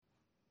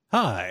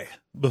Hi.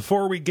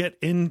 Before we get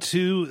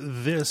into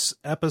this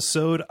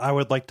episode, I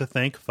would like to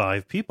thank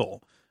 5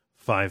 people.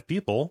 5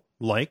 people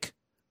like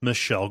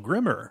Michelle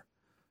Grimmer,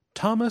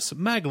 Thomas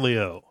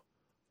Maglio,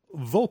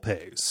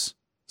 Volpes,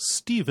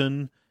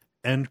 Stephen,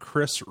 and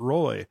Chris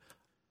Roy.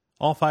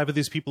 All 5 of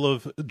these people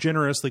have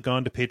generously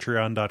gone to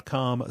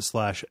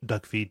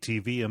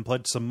patreon.com/duckfeedtv and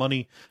pledged some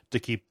money to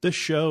keep this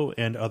show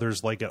and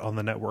others like it on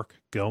the network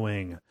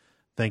going.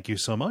 Thank you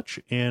so much,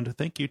 and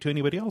thank you to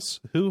anybody else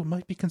who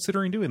might be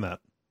considering doing that.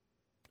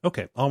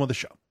 Okay, on with the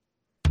show.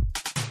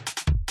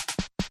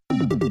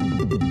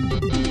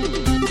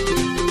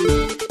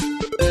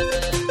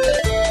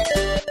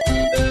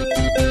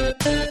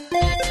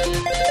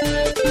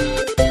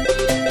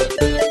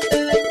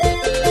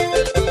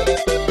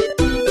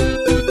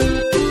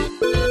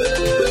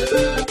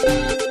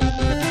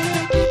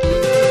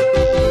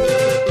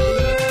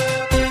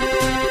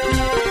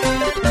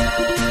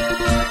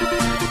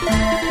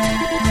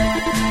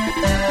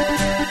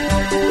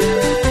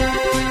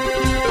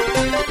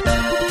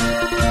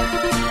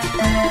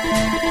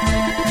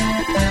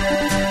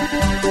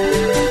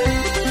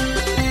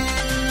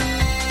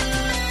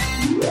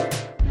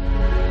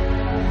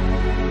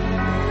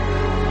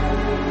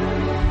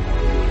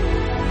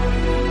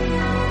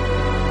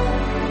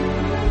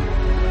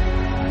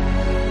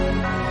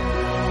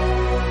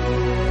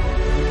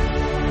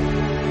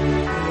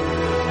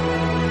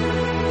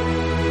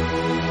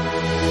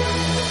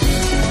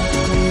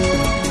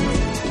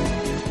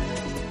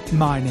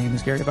 My name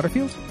is Gary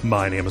Butterfield.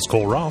 My name is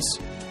Cole Ross.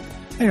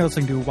 And you're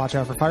listening to Watch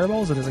Out for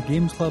Fireballs. It is a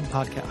Games Club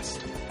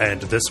podcast. And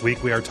this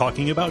week we are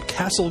talking about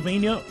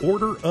Castlevania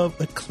Order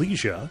of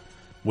Ecclesia,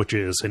 which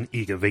is an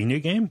Ecclesia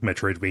game,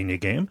 Metroidvania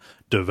game,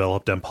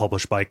 developed and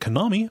published by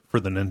Konami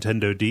for the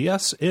Nintendo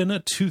DS in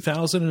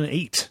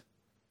 2008.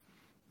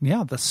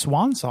 Yeah, the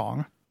swan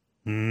song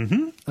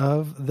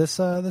of this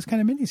this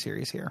kind of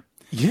miniseries here.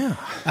 Yeah.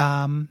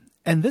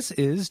 And this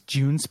is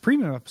June's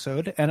premium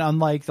episode. And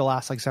unlike the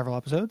last several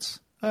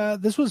episodes,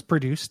 this was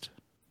produced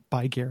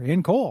by Gary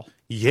and Cole.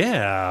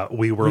 Yeah,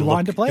 we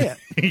wanted to play it.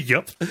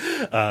 Yep.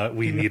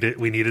 We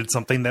needed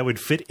something that would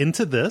fit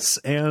into this,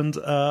 and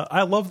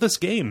I love this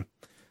game.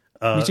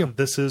 Me too.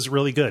 This is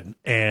really good,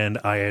 and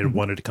I had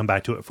wanted to come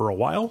back to it for a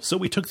while, so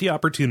we took the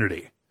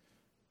opportunity.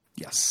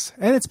 Yes,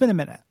 and it's been a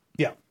minute.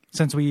 Yeah,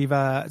 since we've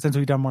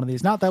done one of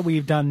these. Not that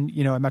we've done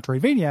a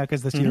Metroidvania,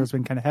 because this year has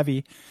been kind of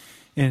heavy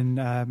in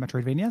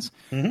Metroidvanias,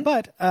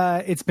 but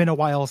it's been a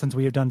while since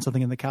we have done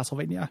something in the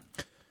Castlevania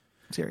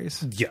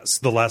series. Yes,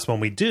 the last one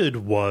we did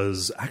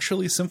was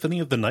actually Symphony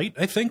of the Night,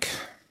 I think.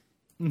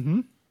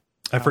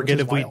 I forget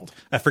if we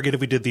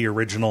did the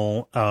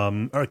original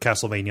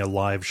Castlevania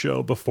live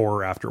show before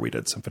or after we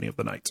did Symphony of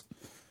the Night.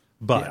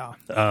 But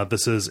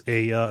this is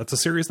it's a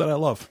series that I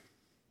love.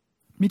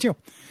 Me too.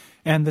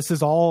 And this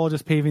is all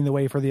just paving the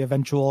way for the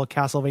eventual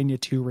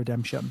Castlevania 2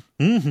 Redemption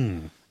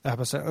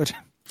episode.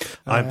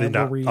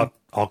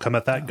 I'll come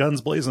at that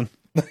guns blazing.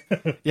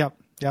 Yep.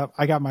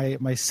 I got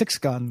my 6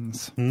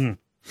 guns.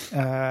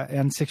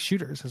 And 6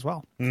 shooters as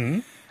well.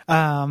 It's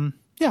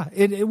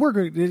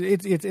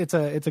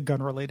a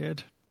gun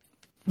related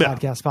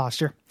podcast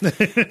posture.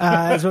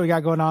 That's what we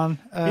got going on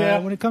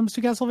when it comes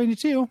to Castlevania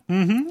 2.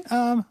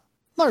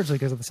 Largely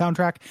because of the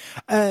soundtrack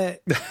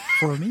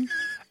for me.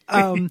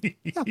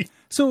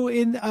 So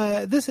in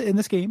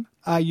this game,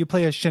 you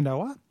play as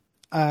Shanoa,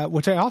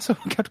 which I also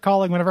kept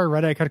calling, whenever I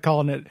read it, I kept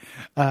calling it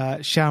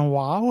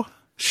Shanwao.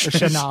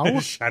 Shanwao.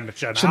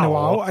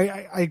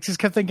 I just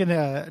kept thinking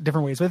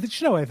different ways, but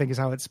Shanoa, I think, is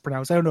how it's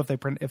pronounced. I don't know if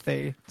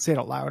they say it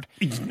out loud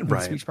in the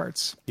speech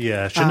parts.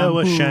 Yeah,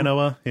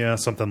 Shanoa, yeah,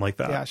 something like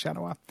that. Yeah,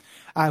 Shanoa,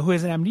 who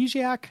is an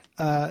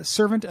amnesiac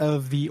servant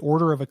of the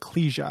Order of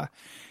Ecclesia,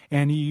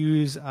 and you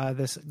use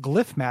this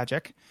glyph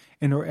magic,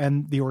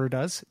 and the Order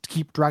does, to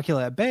keep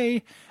Dracula at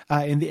bay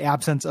in the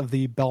absence of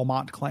the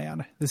Belmont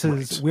clan.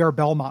 We are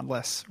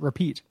Belmontless.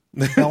 Repeat.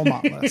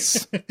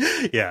 Belmontless.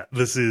 Yeah,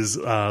 this is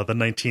the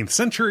 19th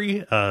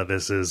century.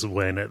 This is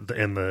when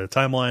in the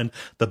timeline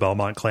the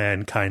Belmont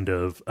clan kind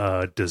of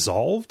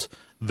dissolved.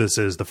 This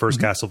is the first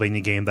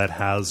Castlevania game that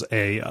has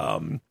a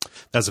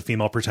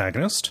female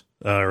protagonist,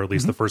 or at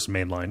least the first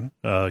mainline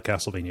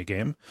Castlevania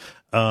game,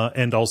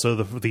 and also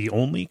the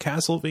only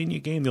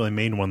Castlevania game, the only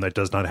main one that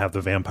does not have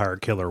the vampire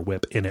killer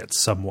whip in it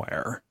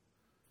somewhere.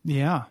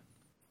 Yeah.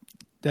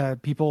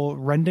 People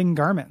rending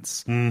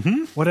garments.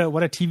 What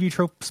a TV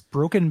trope's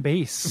broken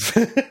base.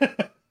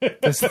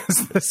 this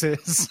is.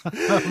 It's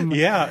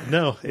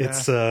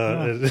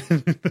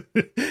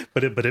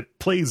but it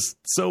plays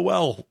so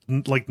well.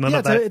 Like none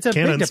of that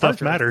canon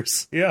stuff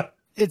matters. Yeah,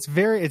 it's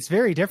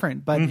very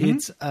different, but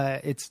it's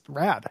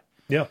rad.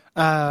 Yeah.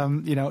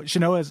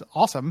 Shanoa is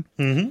awesome.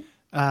 And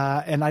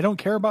I don't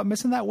care about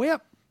missing that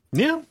whip.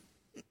 Yeah.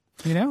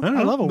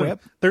 I love a whip.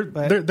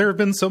 There have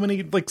been so many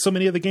of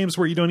the games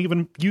where you don't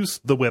even use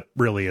the whip,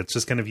 really. It's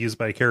just kind of used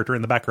by a character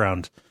in the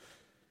background.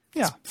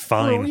 Yeah. It's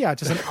fine. Well,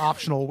 just an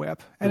optional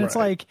whip. And it's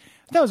like,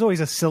 that was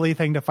always a silly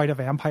thing to fight a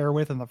vampire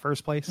with in the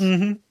first place.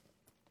 You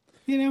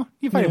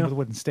fight him with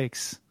wooden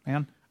stakes,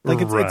 man.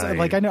 Like it's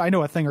like I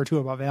know a thing or two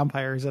about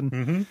vampires,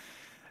 and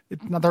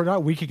they're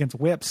not weak against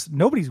whips.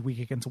 Nobody's weak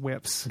against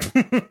whips,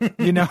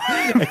 you know,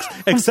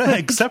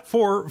 except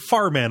for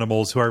farm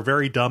animals who are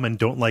very dumb and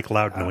don't like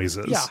loud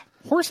noises. Yeah.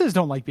 Horses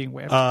don't like being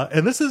whipped.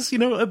 And this is,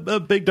 a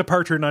big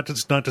departure, not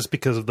just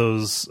because of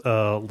those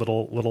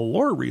little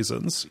lore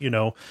reasons,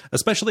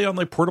 especially on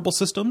like portable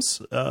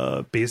systems,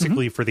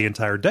 basically for the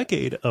entire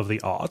decade of the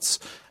aughts,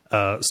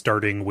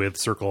 starting with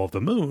Circle of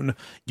the Moon,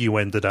 you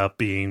ended up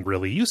being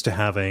really used to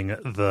having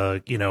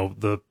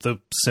the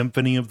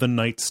Symphony of the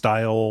Night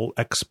style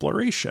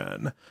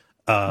exploration.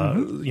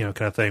 Kind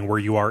of thing where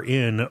you are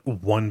in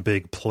one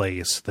big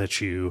place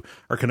that you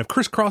are kind of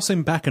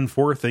crisscrossing back and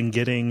forth and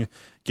getting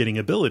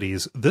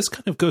abilities. This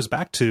kind of goes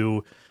back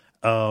to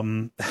 /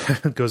 is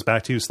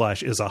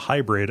a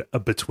hybrid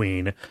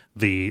between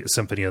the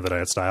Symphony of the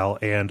Night style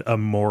and a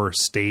more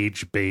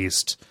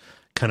stage-based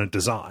kind of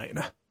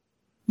design.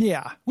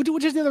 Yeah,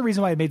 which is the other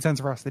reason why it made sense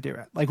for us to do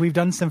it. Like, we've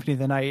done Symphony of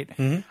the Night.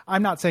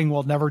 I'm not saying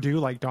we'll never do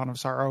like Dawn of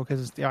Sorrow,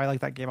 because I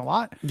like that game a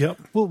lot. Yep.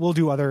 We'll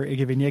do other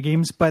Ecclesia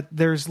games, but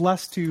there's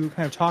less to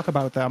kind of talk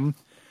about them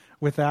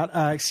with that.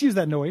 Excuse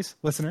that noise,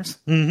 listeners.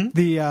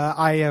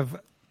 I have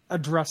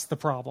addressed the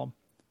problem.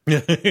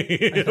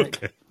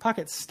 Okay.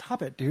 Pocket,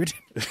 stop it, dude.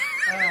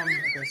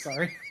 Okay,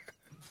 sorry.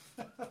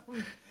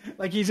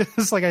 Like, he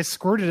just, like, I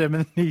squirted him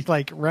and he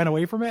like ran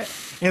away from it.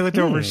 And he looked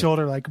over his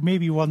shoulder like,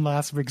 maybe one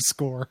last big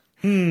score.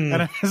 And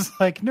I was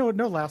like, no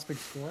last big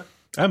score.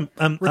 I'm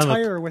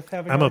with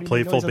having. I'm a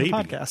playful baby.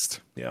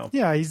 Podcast.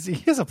 Yeah,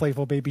 he is a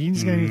playful baby.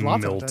 He's going to need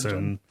lots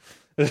Milton.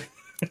 of attention.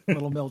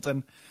 Little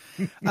Milton.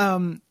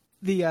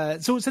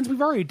 So since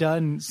we've already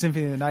done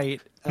Symphony of the Night,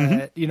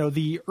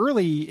 the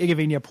early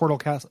Ecclesia portable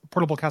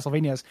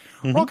Castlevanias,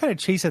 we're all kind of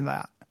chasing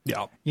that.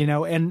 Yeah.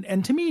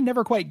 And to me,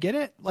 never quite get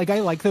it. Like, I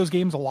like those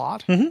games a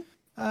lot,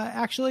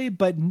 actually,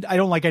 but I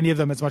don't like any of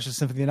them as much as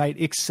Symphony of the Night,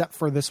 except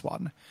for this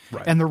one.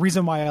 Right. And the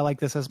reason why I like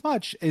this as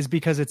much is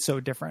because it's so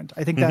different.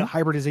 I think that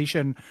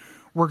hybridization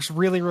works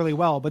really, really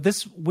well, but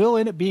this will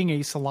end up being a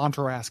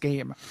cilantro-ass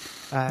game.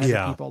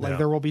 People. Like,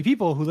 there will be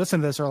people who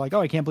listen to this are like, oh,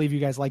 I can't believe you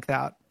guys like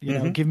that.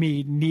 Give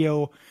me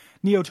Neo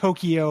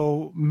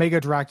Tokyo Mega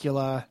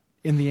Dracula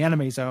in the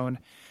anime zone.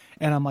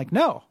 And I'm like,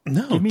 no,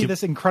 give me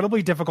this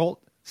incredibly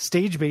difficult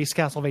stage-based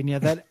Castlevania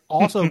that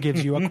also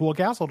gives you a cool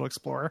castle to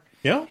explore.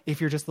 Yeah,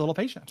 if you're just a little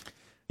patient.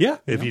 Yeah,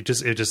 if you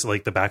just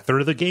like the back third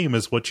of the game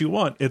is what you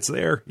want. It's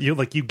there. You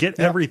get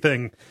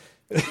everything.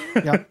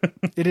 Yeah,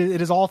 it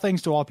is all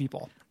things to all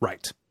people.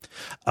 Right.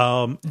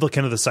 The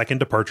kind of the second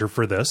departure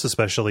for this,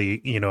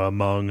 especially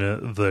among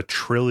the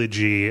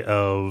trilogy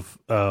of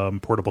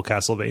portable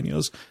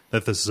Castlevanias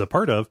that this is a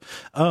part of,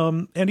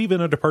 and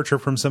even a departure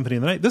from Symphony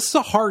of the Night. This is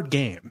a hard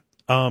game.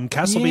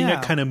 Castlevania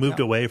kind of moved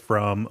away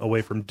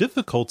from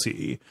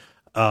difficulty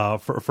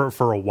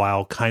for a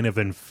while, kind of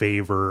in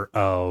favor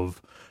of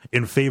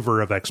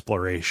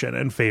exploration,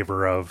 in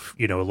favor of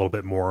a little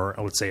bit more,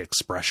 I would say,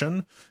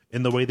 expression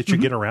in the way that you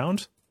get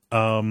around.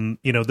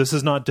 This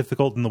is not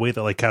difficult in the way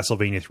that like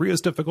Castlevania 3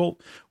 is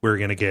difficult. We're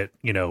going to get,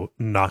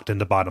 knocked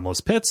into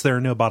bottomless pits. There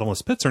are no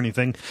bottomless pits or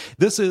anything.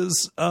 This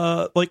is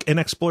like an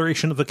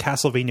exploration of the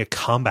Castlevania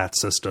combat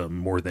system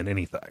more than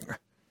anything.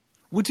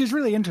 Which is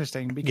really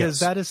interesting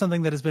because that is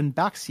something that has been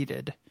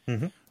backseated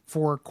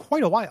for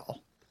quite a while.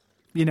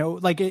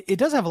 Like it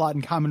does have a lot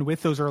in common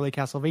with those early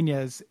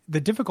Castlevanias. The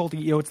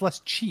difficulty, it's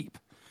less cheap.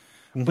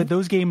 But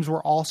those games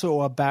were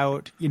also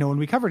about, when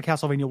we covered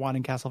Castlevania 1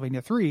 and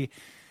Castlevania 3,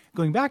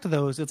 going back to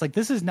those, it's like,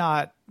 this is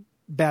not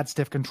bad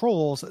stiff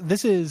controls.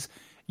 This is,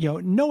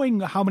 knowing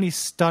how many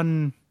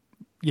stun,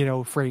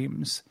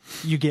 frames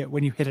you get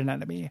when you hit an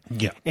enemy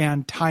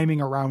and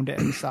timing around it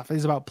and stuff.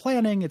 It's about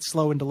planning. It's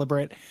slow and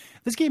deliberate.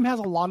 This game has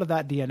a lot of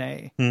that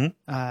DNA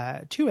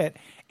to it.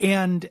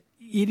 And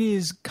it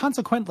is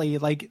consequently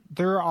like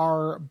there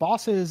are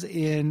bosses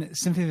in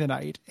Symphony of the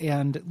Night,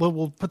 and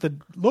we'll put the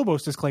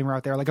Lobos disclaimer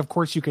out there. Like, of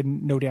course you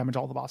can no damage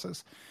all the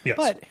bosses,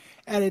 but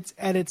it's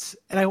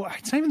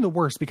not even the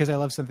worst because I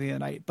love Symphony of the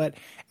Night, but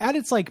at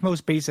its like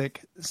most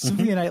basic,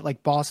 Symphony of the Night,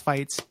 like boss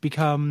fights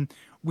become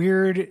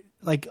weird,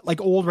 like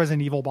old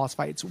Resident Evil boss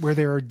fights where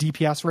there are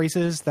DPS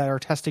races that are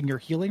testing your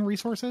healing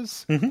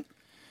resources.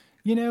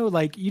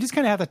 Like you just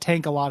kind of have to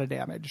tank a lot of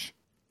damage.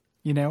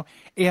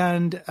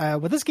 And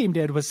what this game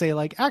did was say,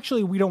 like,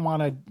 actually, we don't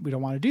want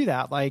to do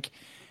that. Like,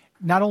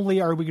 not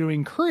only are we going to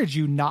encourage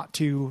you not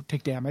to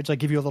take damage, like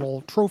give you a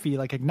little trophy,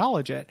 like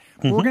acknowledge it,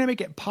 but we're going to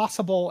make it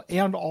possible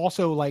and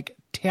also like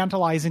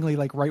tantalizingly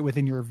like right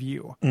within your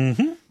view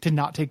to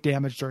not take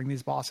damage during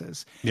these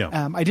bosses.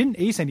 I didn't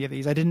ace any of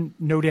these. I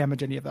didn't no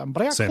damage any of them,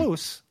 but I got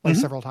close like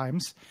several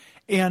times,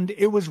 and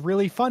it was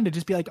really fun to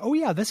just be like, oh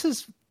yeah, this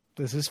is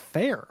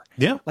fair.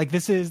 Yeah. Like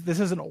this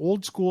is an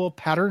old school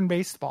pattern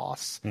based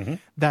boss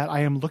that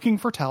I am looking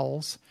for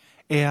tells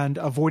and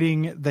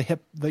avoiding the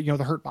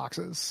hurt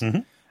boxes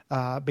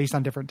based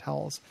on different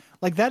tells.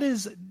 Like that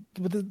is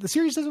the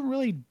series doesn't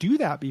really do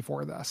that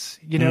before this,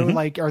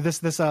 like, or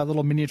this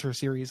little miniature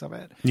series of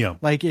it. Yeah.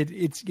 Like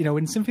it's,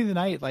 in Symphony of the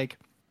Night, like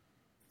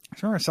I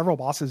remember several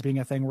bosses being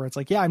a thing where it's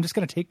like, yeah, I'm just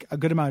going to take a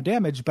good amount of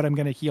damage, but I'm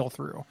going to heal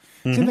through.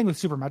 Same thing with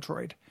Super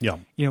Metroid. Yeah.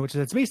 Which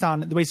it's based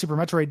on the way Super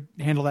Metroid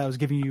handled that was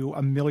giving you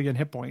 1,000,000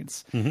 hit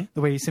points. The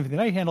way Symphony of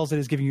the Night handles it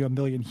is giving you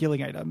 1,000,000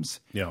 healing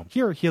items. Yeah.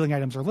 Here, healing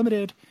items are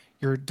limited.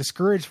 You're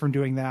discouraged from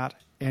doing that,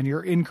 and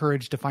you're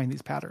encouraged to find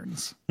these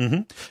patterns.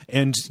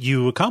 And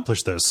you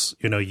accomplish this.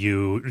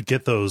 You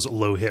get those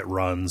low hit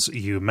runs.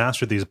 You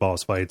master these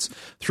boss fights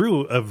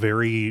through a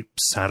very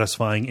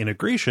satisfying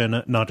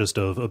integration, not just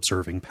of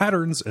observing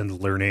patterns and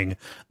learning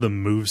the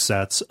move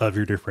sets of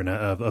your different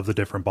of the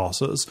different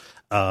bosses.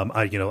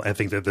 I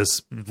think that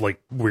this like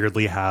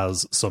weirdly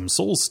has some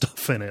Souls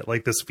stuff in it.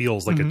 Like this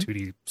feels like a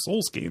 2D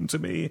Souls game to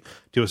me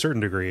to a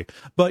certain degree.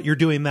 But you're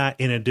doing that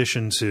in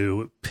addition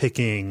to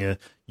picking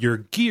your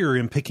gear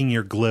and picking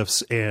your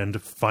glyphs and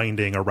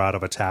finding a route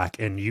of attack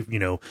and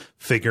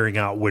figuring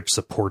out which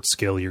support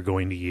skill you're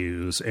going to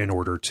use in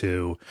order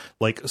to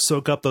like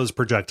soak up those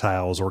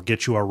projectiles or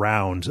get you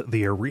around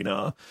the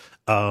arena.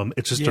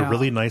 It's just a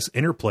really nice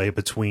interplay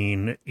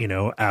between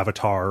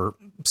avatar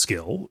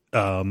skill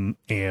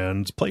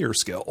and player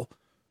skill.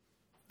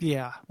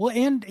 Yeah. Well,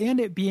 and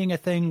it being a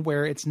thing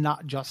where it's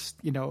not just,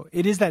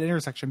 it is that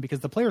intersection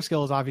because the player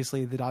skill is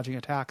obviously the dodging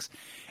attacks.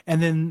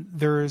 And then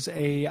there's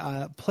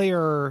a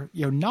player,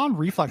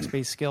 non-reflex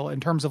based skill in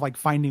terms of like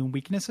finding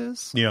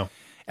weaknesses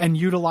and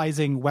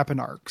utilizing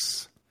weapon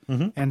arcs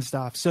and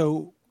stuff.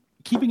 So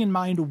keeping in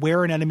mind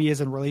where an enemy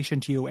is in relation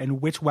to you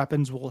and which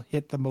weapons will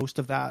hit the most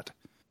of that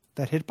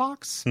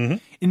hitbox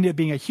ended up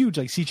being a huge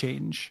like sea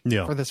change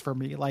for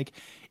me. Like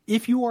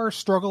if you are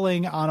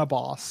struggling on a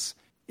boss,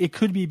 it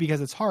could be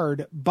because it's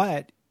hard,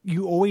 but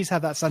you always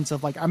have that sense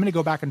of like, I'm going to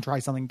go back and try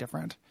something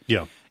different.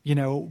 Yeah.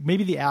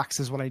 Maybe the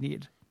axe is what I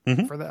need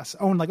for this.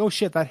 Oh, and like, oh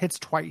shit, that hits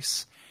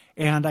twice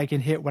and I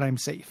can hit when I'm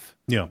safe.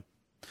 Yeah.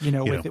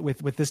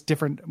 With this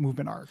different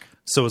movement arc.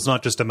 So it's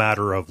not just a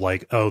matter of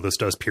like, oh, this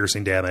does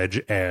piercing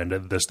damage and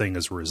this thing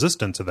is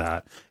resistant to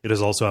that. It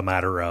is also a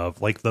matter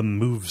of like the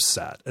move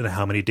set and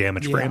how many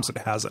damage frames it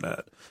has in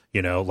it.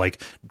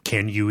 Like,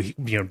 can you,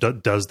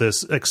 does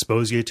this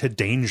expose you to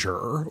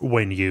danger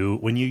when you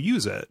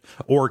use it?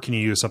 Or can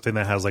you use something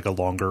that has like a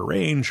longer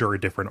range or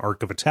a different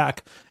arc of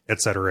attack,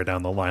 et cetera,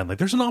 down the line? Like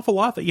there's an awful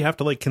lot that you have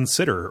to like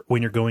consider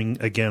when you're going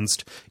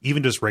against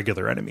even just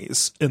regular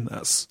enemies in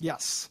this.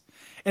 Yes.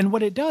 And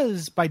what it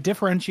does by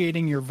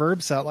differentiating your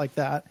verb set like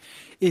that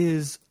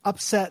is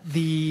upset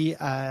the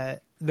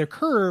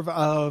curve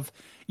of,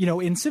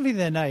 in Symphony of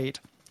the Night,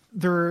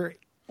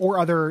 or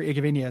other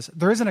Igavanias,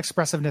 there is an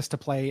expressiveness to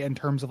play in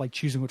terms of like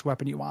choosing which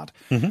weapon you want.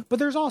 But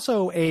there's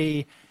also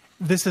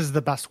this is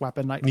the best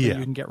weapon that you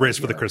can get. Race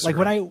for the Crystal.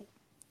 Like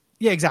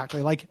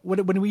exactly. Like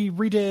when we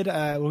did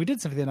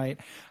Symphony of the Night,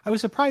 I was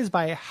surprised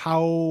by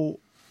how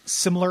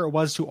similar it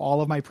was to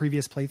all of my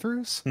previous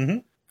playthroughs.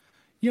 That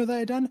I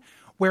had done.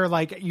 Where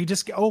like you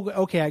just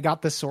okay, I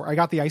got this sword, I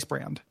got the ice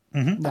brand.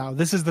 Now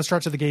this is the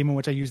stretch of the game in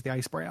which I use the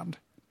ice brand,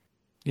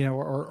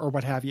 or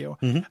what have you.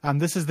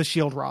 This is the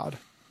shield rod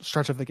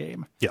stretch of the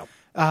game. Yeah.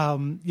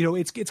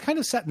 It's kind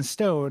of set in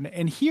stone.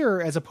 And here,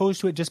 as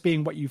opposed to it just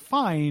being what you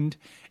find,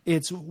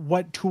 it's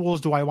what tools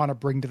do I want to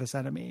bring to this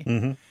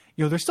enemy.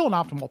 There's still an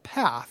optimal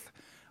path,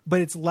 but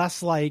it's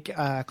less like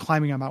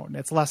climbing a mountain.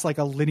 It's less like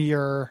a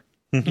linear.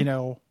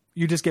 You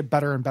just get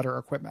better and better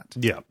equipment.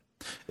 Yeah.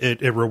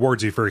 It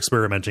rewards you for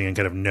experimenting and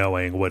kind of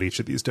knowing what each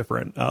of these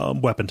different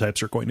weapon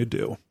types are going to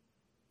do.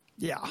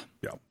 Yeah.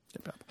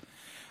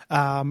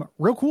 Yeah.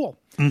 Real cool.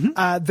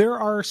 There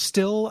are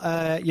still,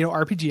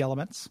 RPG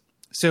elements.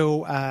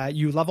 So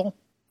you level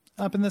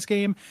up in this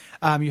game.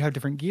 You have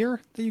different gear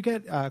that you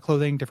get,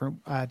 clothing,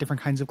 different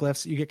kinds of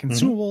glyphs. You get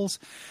consumables.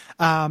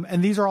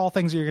 And these are all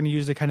things that you're going to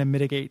use to kind of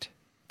mitigate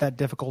that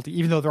difficulty,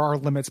 even though there are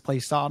limits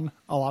placed on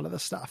a lot of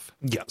this stuff.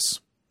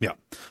 Yes. Yeah.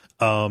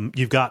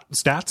 You've got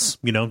stats,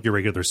 your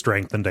regular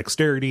strength and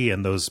dexterity,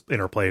 and those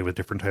interplay with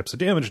different types of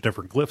damage,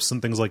 different glyphs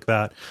and things like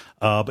that.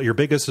 But your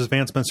biggest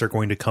advancements are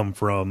going to come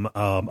from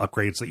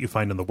upgrades that you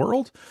find in the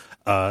world.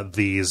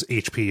 These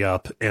HP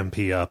up,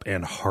 MP up,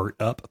 and heart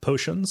up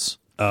potions.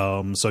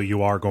 So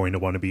you are going to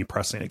want to be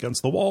pressing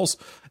against the walls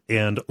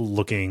and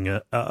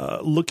looking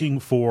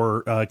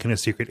for kind of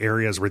secret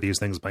areas where these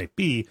things might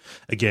be.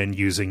 Again,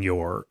 using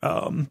your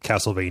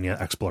Castlevania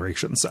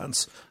exploration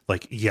sense.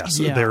 Like, yes,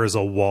 there is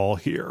a wall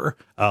here.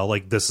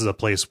 Like this is a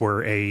place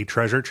where a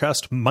treasure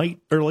chest might,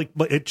 or like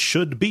it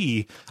should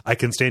be. I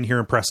can stand here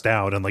and press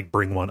down and like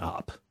bring one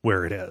up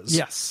where it is.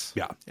 Yes.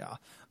 Yeah. Yeah.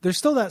 There's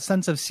still that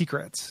sense of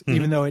secrets,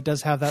 even though it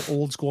does have that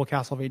old school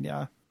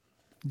Castlevania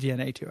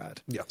DNA to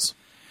it. Yes.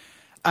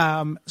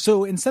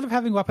 So instead of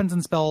having weapons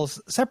and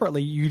spells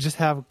separately, you just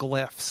have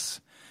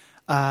glyphs.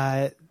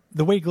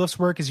 The way glyphs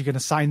work is you can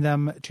assign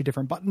them to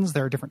different buttons.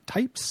 There are different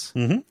types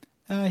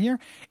here,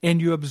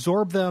 and you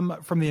absorb them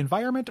from the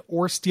environment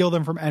or steal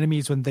them from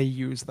enemies when they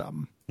use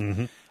them.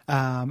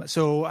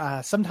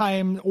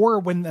 Sometime, or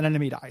when an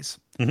enemy dies.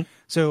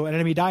 So an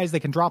enemy dies, they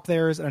can drop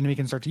theirs, an enemy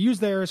can start to use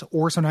theirs,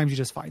 or sometimes you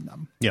just find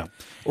them. Yeah.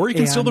 Or you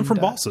can steal them from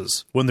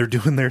bosses when they're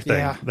doing their thing.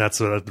 Yeah. That's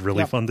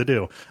really fun to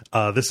do.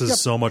 This is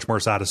so much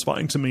more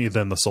satisfying to me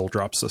than the soul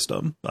drop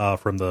system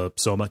from the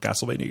Soma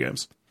Castlevania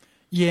games.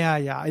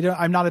 Yeah.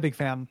 I'm not a big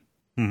fan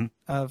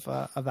of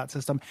that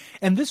system.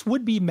 And this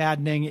would be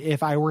maddening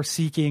if I were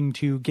seeking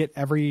to get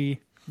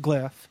every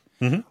glyph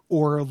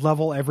or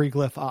level every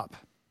glyph up.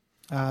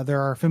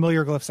 There are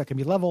familiar glyphs that can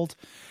be leveled.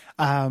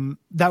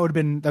 That would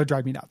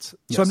drive me nuts.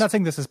 Yes. So I'm not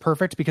saying this is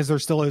perfect because there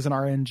still is an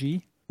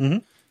RNG,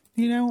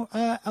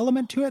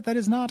 element to it that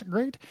is not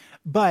great,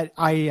 but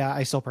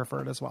I still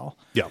prefer it as well.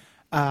 Yeah.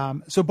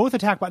 So both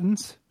attack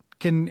buttons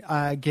can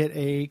get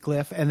a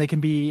glyph, and they can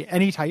be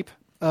any type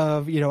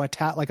of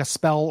attack, like a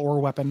spell or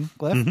weapon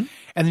glyph,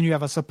 and then you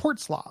have a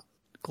support slot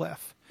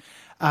glyph,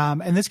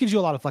 and this gives you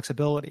a lot of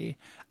flexibility.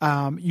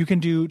 You can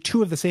do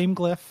two of the same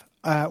glyph.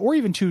 Or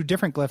even two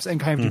different glyphs and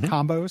kind of do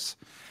combos.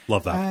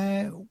 Love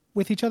that.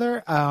 With each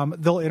other.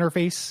 They'll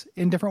interface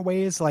in different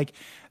ways. Like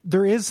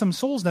there is some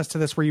soulsness to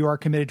this where you are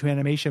committed to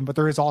animation, but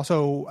there is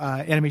also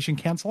animation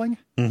canceling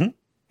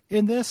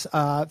in this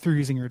through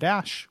using your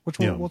dash, which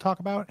we'll talk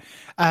about.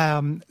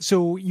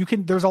 So you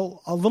can, there's a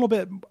little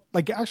bit,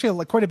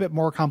 quite a bit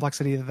more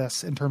complexity to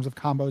this in terms of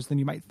combos than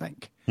you might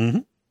think.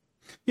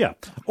 Yeah.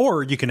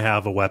 Or you can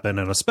have a weapon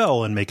and a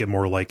spell and make it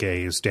more like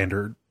a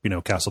standard,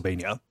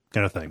 Castlevania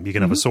kind of thing. You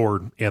can have a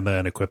sword and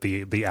then equip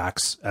the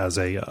axe as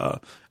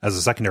a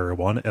secondary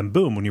one, and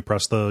boom, when you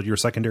press your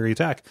secondary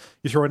attack,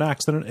 you throw an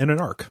axe in an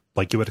arc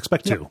like you would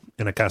expect to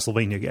in a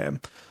Castlevania game.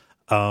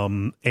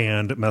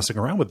 And messing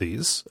around with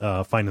these,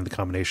 finding the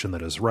combination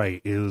that is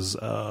right is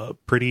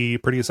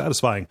pretty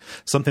satisfying.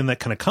 Something that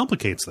kind of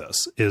complicates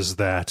this is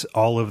that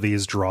all of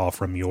these draw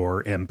from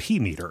your MP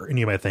meter, and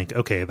you might think,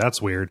 okay,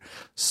 that's weird.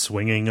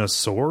 Swinging a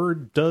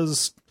sword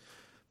drains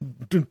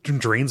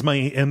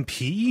my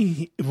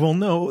MP? Well,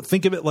 no,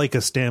 think of it like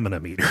a stamina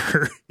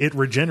meter. It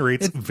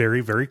regenerates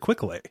very, very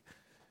quickly.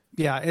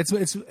 Yeah, it's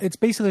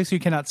basically so you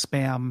cannot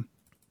spam,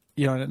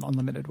 in an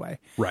unlimited way.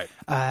 Right.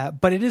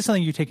 But it is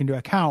something you take into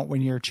account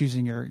when you're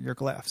choosing your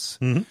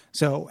glyphs.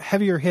 So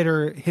heavier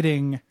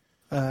hitting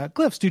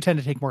glyphs do tend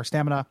to take more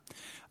stamina.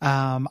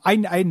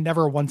 I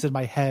never once in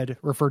my head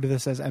referred to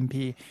this as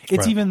MP.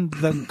 It's even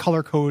the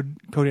color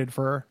coded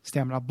for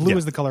stamina. Blue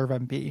is the color of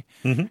MP.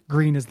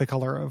 Green is the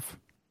color of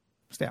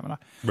stamina.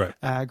 Right.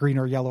 Green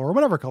or yellow or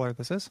whatever color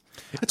this is.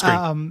 It's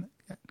green.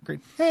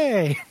 Green.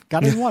 Hey,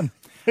 got it in one.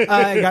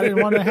 I got it in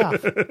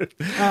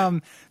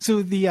 1.5.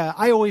 So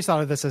I always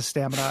thought of this as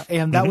stamina,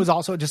 and that was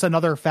also just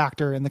another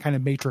factor in the kind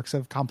of matrix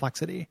of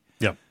complexity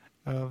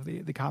of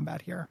the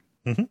combat here.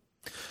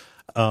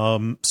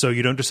 So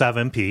you don't just have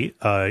MP,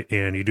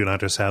 and you do not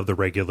just have the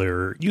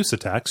regular use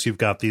attacks. You've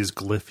got these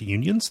glyph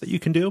unions that you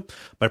can do.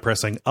 By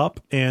pressing up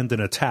and an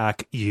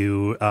attack,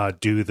 you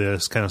do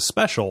this kind of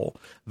special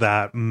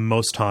that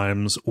most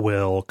times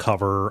will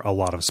cover a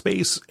lot of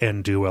space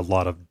and do a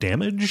lot of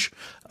damage.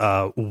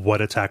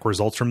 What attack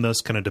results from this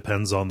kind of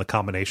depends on the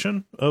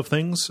combination of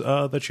things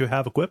that you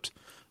have equipped.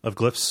 Of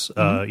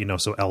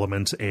glyphs, so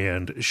element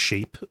and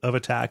shape of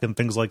attack and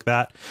things like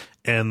that.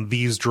 And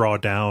these draw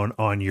down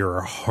on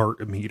your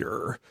heart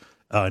meter.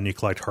 And you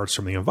collect hearts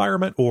from the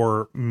environment,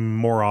 or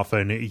more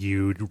often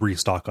you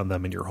restock on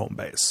them in your home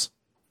base.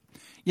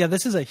 Yeah,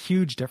 this is a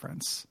huge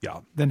difference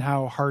than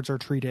how hearts are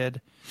treated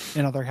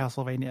in other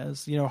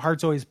Castlevanias.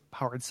 Hearts always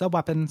powered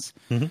sub-weapons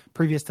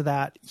previous to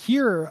that.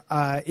 Here,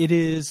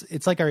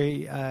 it's like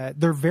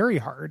they're very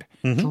hard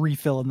to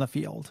refill in the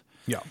field.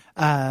 Yeah.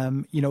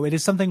 It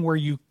is something where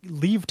you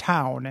leave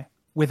town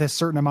with a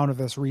certain amount of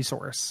this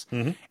resource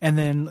and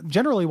then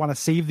generally want to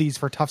save these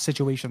for tough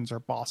situations or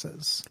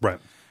bosses. Right.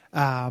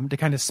 To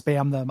kind of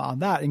spam them on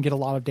that and get a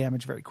lot of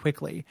damage very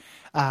quickly.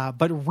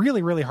 But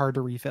really, really hard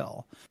to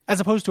refill. As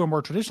opposed to a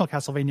more traditional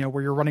Castlevania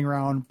where you're running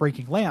around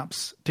breaking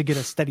lamps to get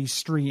a steady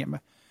stream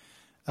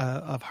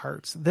of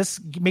hearts. This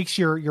makes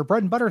your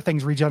bread and butter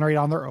things regenerate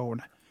on their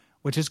own,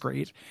 which is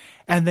great.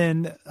 And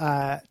then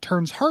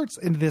turns hearts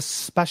into this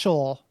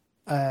special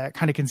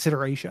kind of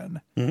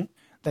consideration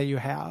that you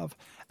have.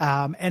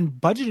 And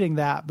budgeting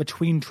that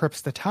between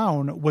trips to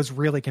town was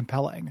really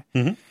compelling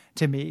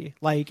to me.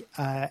 Like,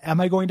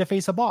 am I going to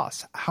face a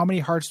boss? How many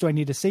hearts do I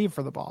need to save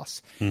for the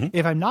boss?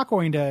 If I'm not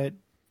going to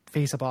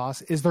face a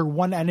boss, is there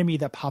one enemy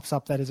that pops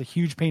up that is a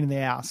huge pain in the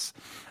ass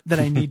that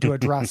I need to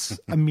address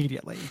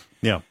immediately?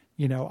 Yeah.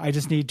 I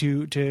just need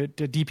to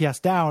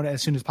DPS down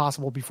as soon as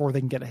possible before they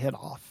can get a hit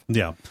off.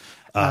 Yeah.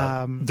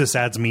 This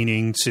adds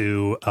meaning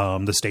to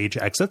the stage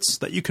exits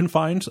that you can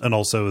find, and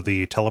also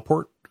the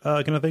teleport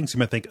kind of things. You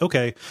might think,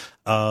 okay,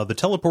 the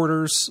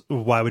teleporters,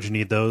 why would you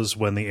need those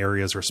when the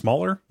areas are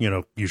smaller?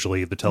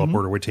 Usually the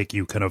teleporter would take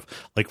you kind of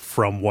like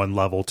from one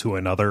level to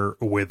another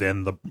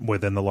within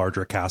the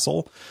larger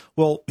castle.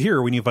 Well,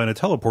 here, when you find a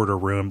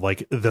teleporter room,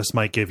 like this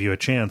might give you a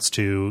chance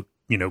to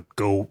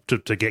go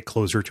to get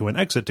closer to an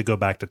exit to go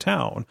back to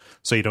town.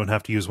 So you don't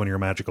have to use one of your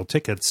magical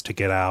tickets to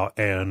get out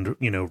and,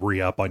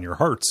 re-up on your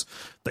hearts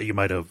that you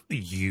might have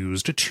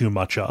used too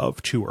much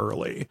of too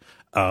early.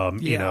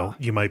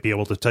 You might be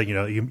able to tell,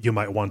 you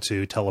might want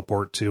to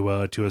teleport to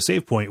a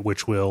save point,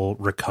 which will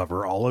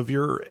recover all of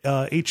your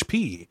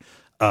HP,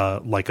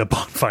 like a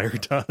bonfire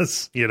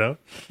does, Yeah.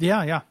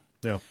 Yeah.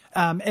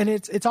 And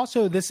it's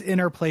also, this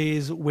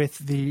interplays with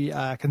the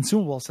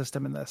consumable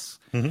system in this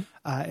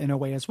in a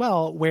way as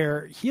well,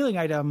 where healing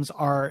items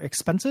are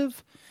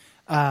expensive,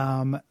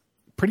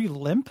 pretty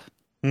limp,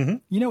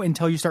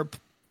 until you start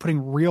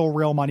putting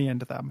real money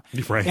into them.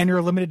 Right. And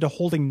you're limited to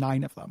holding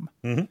 9 of them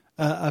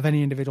of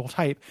any individual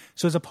type.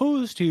 So as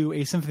opposed to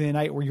a Symphony of the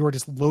Night where you're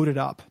just loaded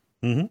up,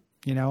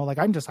 like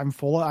I'm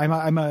full of,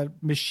 I'm a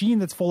machine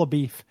that's full of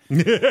beef,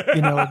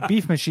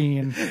 beef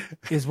machine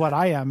is what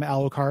I am,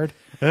 Alucard,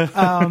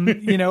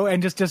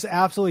 and just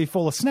absolutely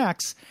full of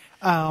snacks.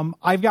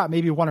 I've got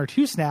maybe 1 or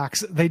 2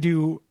 snacks. They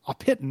do a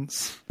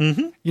pittance,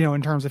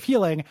 in terms of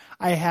healing.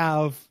 I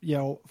have,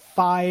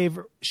 5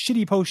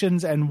 shitty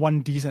potions and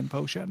 1 decent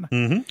potion.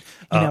 And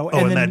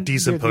that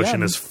decent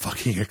potion is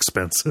fucking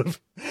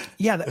expensive.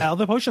 Yeah,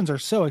 the potions are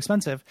so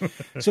expensive.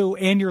 So,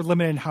 and you're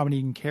limited in how many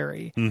you can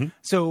carry.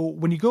 So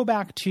when you go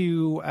back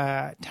to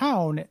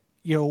town,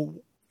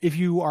 if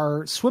you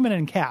are swimming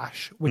in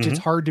cash, which it's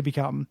hard to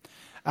become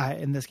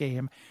in this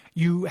game,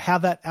 you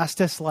have that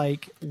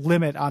Estus-like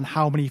limit on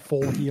how many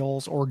full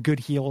heals or good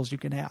heals you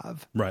can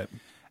have. Right.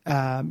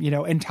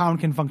 And town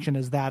can function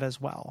as that as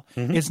well.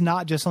 It's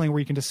not just something where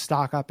you can just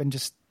stock up and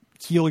just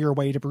heal your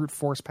way to brute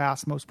force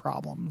past most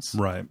problems.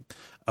 Right.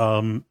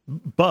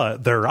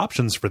 But there are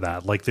options for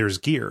that. Like there's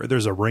gear.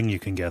 There's a ring you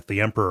can get,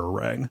 the Emperor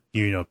ring.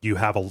 You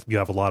have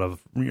a lot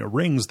of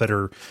rings that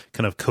are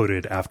kind of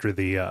coded after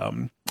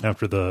the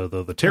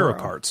tarot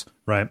cards,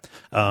 right?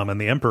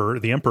 And the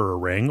Emperor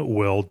ring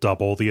will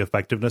double the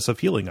effectiveness of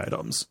healing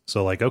items.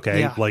 So like,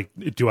 okay,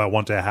 do I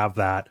want to have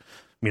that?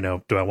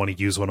 Do I want to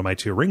use one of my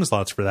 2 ring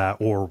slots for that,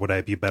 or would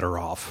I be better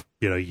off,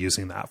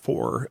 using that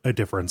for a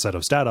different set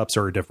of stat ups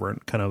or a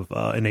different kind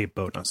of innate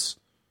bonus?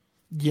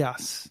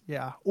 Yes.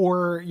 Yeah.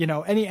 Or,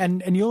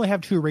 and you only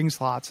have 2 ring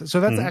slots. So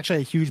that's actually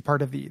a huge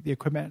part of the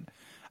equipment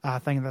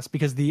thing in this,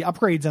 because the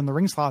upgrades on the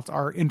ring slots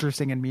are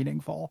interesting and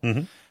meaningful.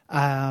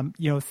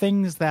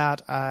 Things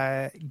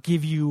that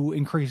give you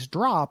increased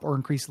drop or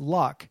increased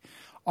luck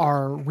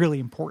are really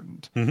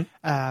important,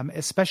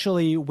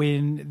 especially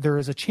when there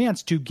is a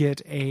chance to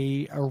get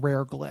a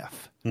rare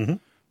glyph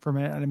from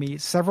an enemy.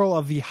 Several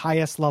of the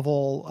highest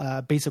level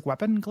basic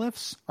weapon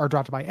glyphs are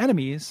dropped by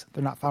enemies.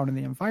 They're not found in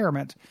the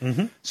environment.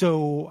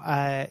 So,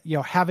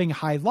 having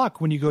high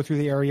luck when you go through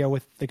the area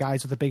with the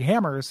guys with the big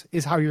hammers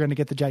is how you're going to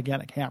get the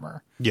gigantic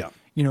hammer. Yeah.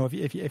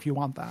 If you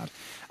want that.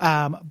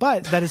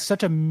 But that is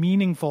such a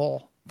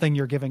meaningful thing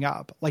you're giving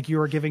up. Like you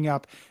are giving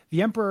up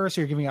the Emperor,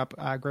 so you're giving up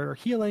greater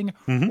healing,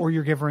 or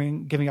you're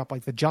giving up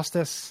like the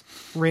Justice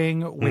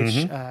ring,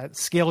 which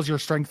scales your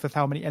strength with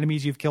how many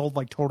enemies you've killed,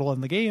 like total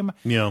in the game.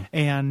 Yeah.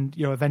 And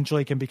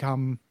eventually can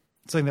become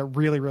something that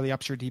really, really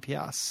ups your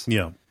DPS.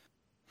 Yeah.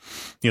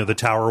 The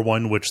tower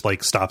one, which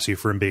like stops you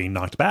from being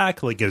knocked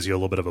back, like gives you a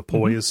little bit of a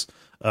poise,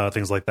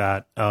 things like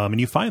that. And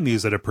you find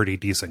these at a pretty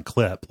decent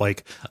clip,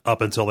 like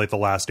up until like the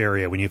last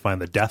area when you find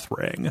the death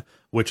ring,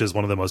 which is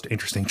one of the most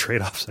interesting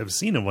trade-offs I've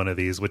seen in one of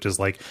these, which is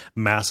like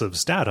massive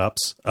stat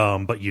ups,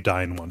 but you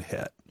die in 1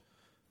 hit.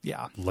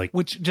 Yeah.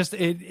 Which just,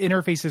 it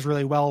interfaces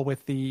really well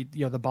with the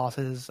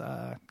bosses,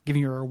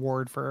 giving you a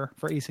reward for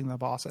acing the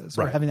bosses,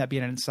 or having that be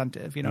an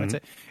incentive.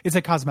 It's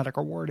a cosmetic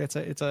reward.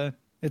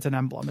 It's an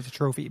emblem, it's a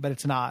trophy, but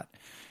it's not,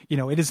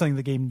 it is something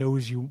the game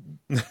knows you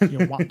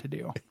want to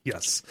do.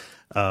 Yes.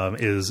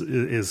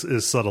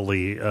 Is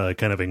subtly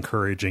kind of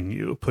encouraging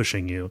you,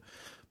 pushing you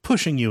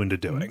into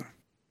doing.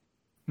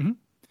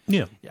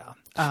 Yeah. Yeah.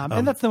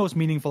 And that's the most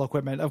meaningful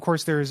equipment. Of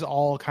course, there's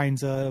all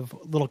kinds of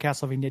little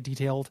Castlevania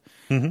detailed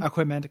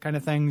equipment kind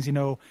of things,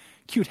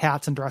 cute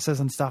hats and dresses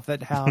and stuff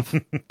that have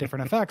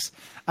different effects.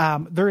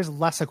 There is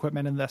less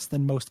equipment in this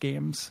than most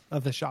games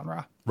of this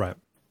genre. Right.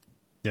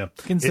 Yeah,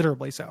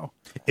 considerably so.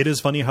 It is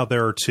funny how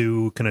there are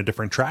 2 kind of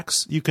different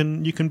tracks you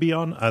can be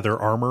on, either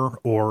armor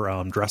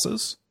or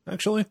dresses.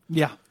 Actually,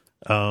 yeah,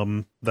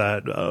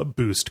 that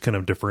boost kind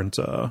of different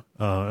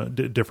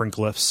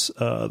glyphs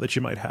that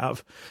you might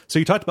have. So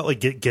you talked about like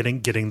getting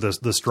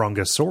the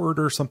strongest sword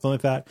or something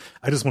like that.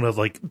 I just want to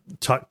like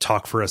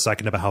talk for a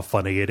second about how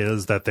funny it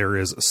is that there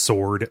is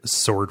sword,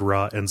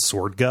 swordra, and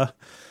swordga.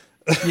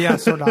 Yeah,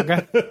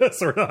 swordaga.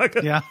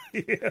 Swordaga.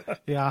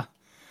 Yeah.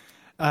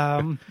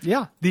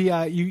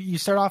 You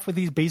start off with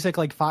these basic,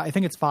 like 5, I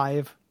think it's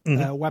 5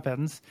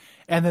 weapons,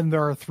 and then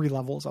there are 3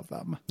 levels of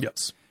them.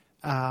 Yes.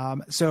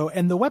 And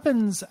the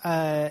weapons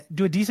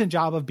do a decent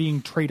job of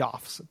being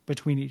trade-offs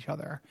between each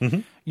other.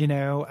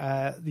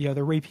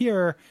 The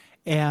rapier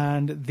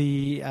and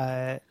the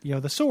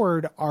the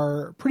sword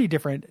are pretty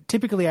different.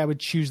 Typically, I would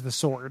choose the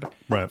sword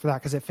for that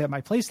because it fit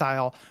my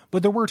playstyle.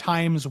 But there were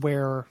times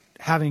where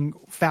having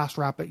fast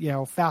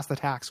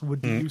attacks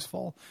would be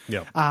useful.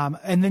 Yeah.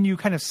 And then you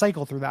kind of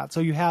cycle through that. So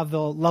you have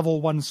the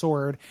level 1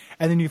 sword,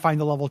 and then you find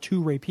the level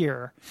 2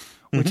 rapier,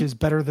 which is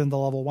better than the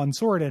level 1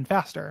 sword and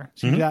faster.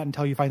 So you do that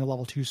until you find the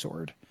level 2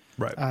 sword.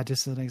 Right.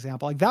 Just as an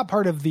example, like that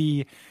part of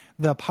the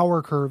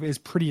power curve is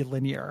pretty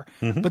linear,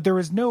 but there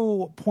was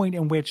no point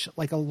in which,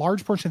 like, a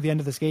large portion of the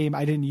end of this game,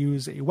 I didn't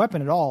use a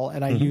weapon at all,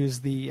 and I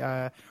used the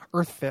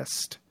Earth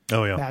Fist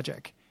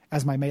magic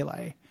as my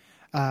melee.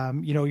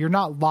 You're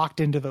not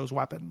locked into those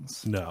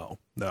weapons. No.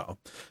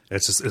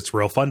 It's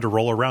real fun to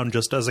roll around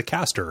just as a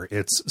caster.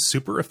 It's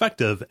super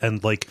effective,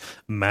 and like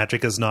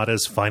magic is not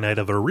as finite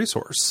of a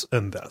resource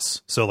in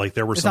this. So like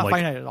there were it's some not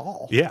like finite at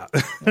all. Yeah.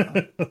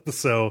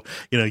 So,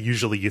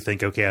 usually you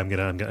think, okay, I'm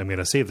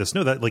gonna save this.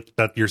 No,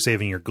 that you're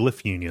saving your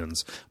glyph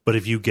unions. But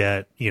if you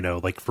get,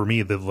 like for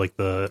me,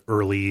 the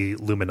early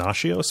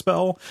Luminatio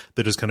spell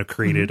that just kind of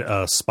created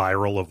a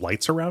spiral of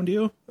lights around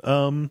you.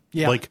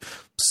 Like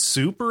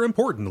super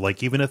important,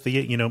 like even at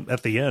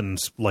the end,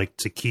 like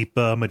to keep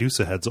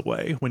Medusa heads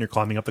away when you're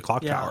climbing up the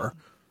clock tower,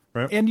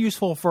 right? And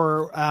useful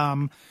for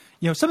some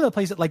of the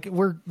places, like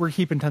we're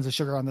heaping tons of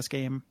sugar on this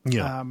game.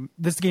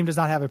 This game does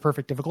not have a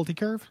perfect difficulty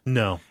curve.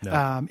 No.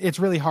 It's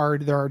really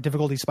hard. There are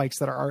difficulty spikes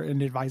that are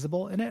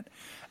inadvisable in it.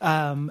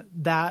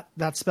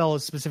 That spell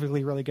is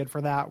specifically really good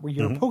for that, where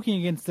you're poking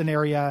against an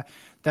area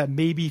that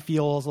maybe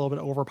feels a little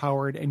bit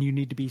overpowered and you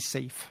need to be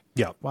safe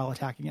while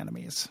attacking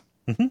enemies.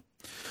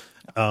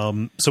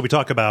 So we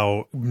talk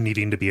about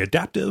needing to be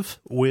adaptive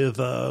with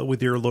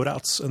your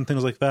loadouts and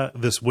things like that.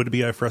 This would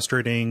be a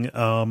frustrating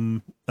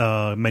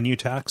menu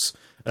tax,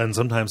 and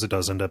sometimes it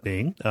does end up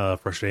being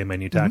frustrating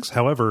menu tax.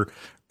 However,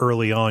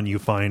 early on you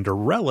find a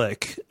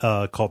relic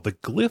called the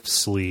Glyph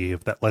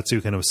Sleeve that lets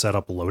you kind of set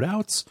up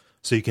loadouts,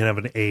 so you can have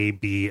an A,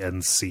 B,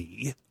 and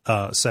C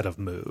set of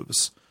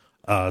moves,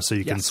 so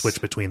you can switch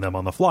between them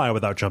on the fly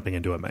without jumping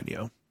into a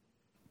menu.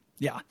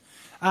 Yeah,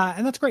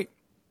 and that's great.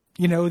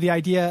 The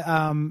idea,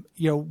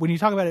 when you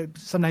talk about it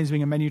sometimes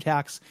being a menu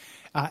tax,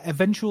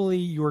 eventually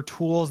your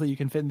tools that you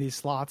can fit in these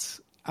slots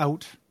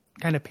out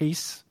kind of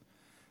pace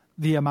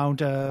the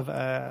amount of,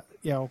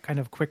 kind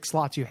of quick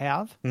slots you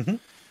have.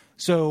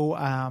 So,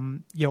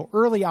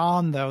 early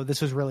on, though,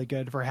 this was really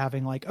good for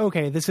having like,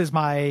 okay, this is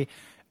my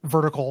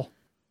vertical,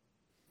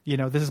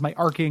 this is my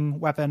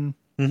arcing weapon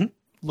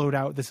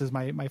loadout. This is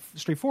my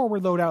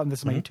straightforward loadout, and this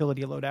is my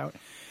utility loadout.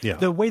 Yeah.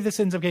 The way this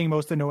ends up getting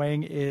most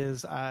annoying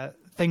is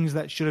things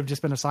that should have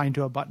just been assigned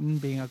to a button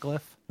being a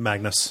glyph.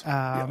 Magnus.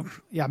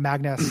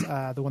 Magnus,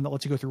 the one that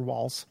lets you go through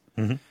walls.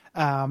 The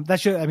one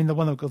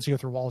that lets you go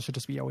through walls should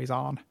just be always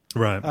on.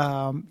 Right.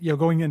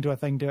 Going into a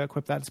thing to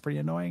equip that is pretty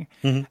annoying.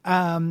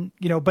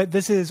 But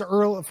this is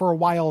for a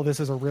while,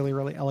 this is a really,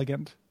 really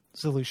elegant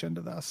solution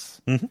to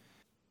this.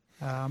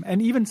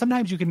 And even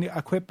sometimes you can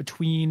equip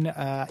between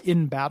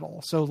in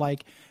battle. So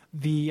like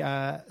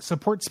the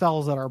support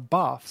spells that are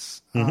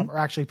buffs are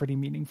actually pretty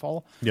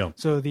meaningful. Yeah.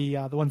 So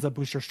the ones that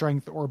boost your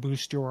strength or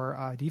boost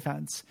your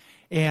defense.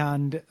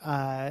 And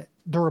there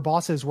were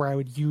bosses where I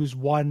would use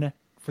one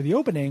for the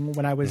opening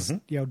when I was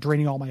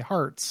draining all my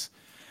hearts,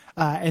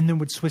 and then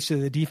would switch to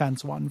the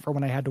defense one for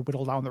when I had to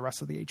whittle down the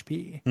rest of the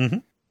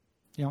HP.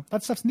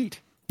 That stuff's neat.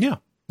 Yeah.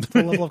 It's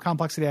a level of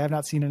complexity I have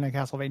not seen in a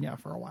Castlevania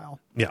for a while.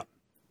 Yeah.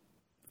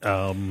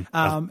 So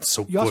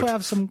you also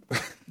have some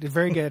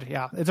very good.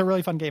 Yeah, it's a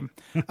really fun game.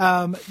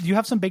 You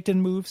have some baked in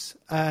moves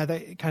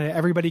that kind of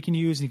everybody can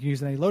use. And you can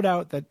use in a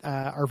loadout that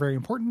are very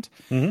important.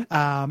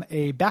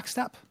 A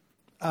backstep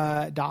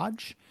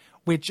dodge,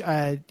 which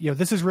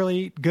this is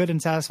really good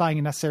and satisfying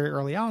and necessary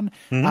early on.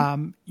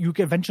 You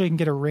can eventually can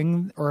get a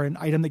ring or an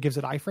item that gives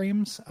it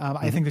iframes.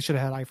 I think they should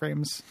have had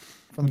iframes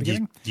from the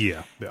beginning.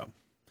 Yeah.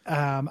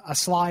 A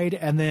slide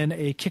and then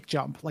a kick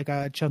jump, like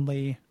a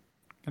Chun-Li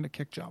kind of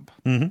kick jump.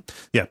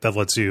 Yeah, that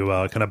lets you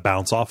kind of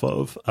bounce off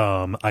of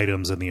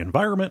items in the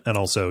environment and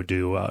also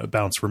do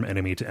bounce from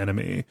enemy to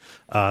enemy.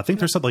 I think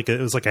there's something it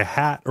was like a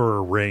hat or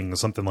a ring,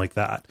 something like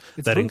that.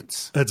 It's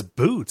boots. It's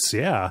boots,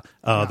 that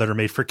are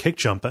made for kick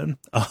jumping.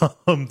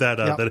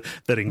 That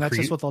increase. That's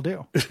just what they'll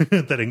do.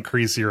 That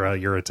increase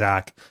your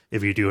attack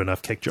if you do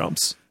enough kick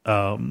jumps.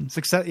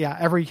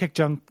 Every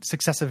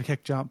successive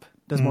kick jump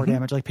does more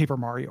damage, like Paper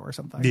Mario or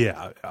something.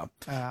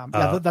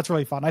 That's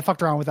really fun. I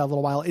fucked around with that a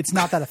little while. It's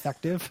not that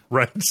effective,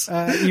 right?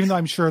 Even though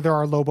I'm sure there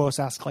are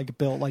Lobos-esque like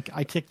build, like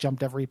I kick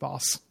jumped every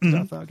boss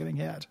without getting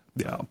hit.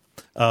 Yeah,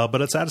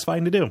 but it's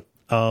satisfying to do.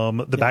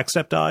 The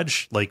backstep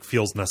dodge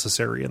feels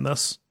necessary in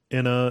this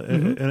in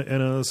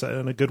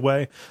a good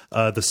way.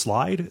 The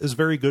slide is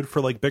very good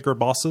for bigger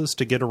bosses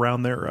to get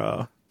around their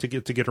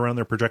around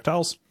their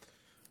projectiles.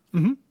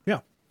 Yeah.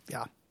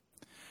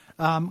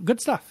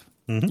 Good stuff.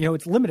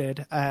 It's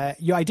limited.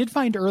 I did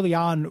find early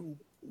on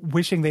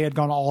wishing they had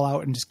gone all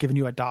out and just given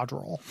you a dodge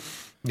roll.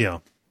 Yeah.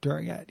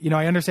 During it.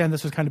 I understand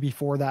this was kind of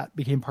before that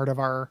became part of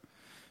our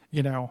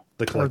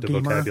the collective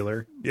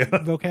vocabulary. Yeah.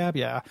 Vocab.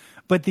 Yeah.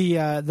 But the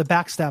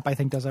backstep, I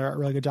think, does a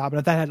really good job. And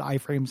if that had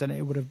iframes in it,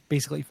 it would have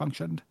basically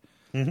functioned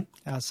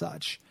as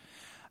such.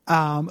 There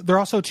are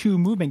also 2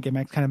 movement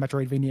gimmicks, kind of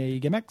Metroidvania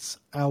gimmicks.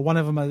 One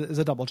of them is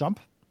a double jump.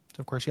 So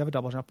of course you have a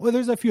double jump. Well,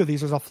 there's a few of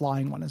these. There's a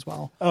flying one as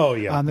well. Oh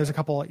yeah. There's a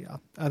couple. Yeah.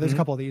 There's a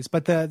couple of these,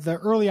 but the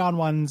early on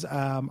ones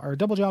are a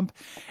double jump,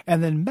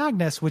 and then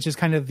Magnus, which is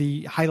kind of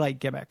the highlight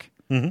gimmick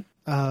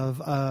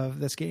of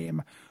this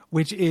game,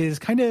 which is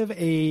kind of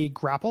a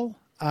grapple.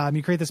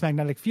 You create this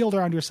magnetic field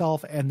around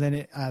yourself, and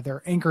then there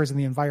are anchors in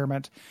the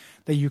environment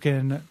that you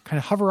can kind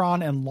of hover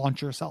on and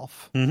launch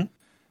yourself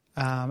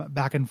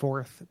back and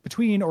forth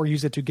between, or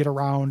use it to get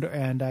around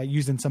and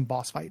use in some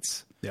boss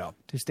fights. Yeah.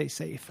 To stay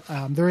safe.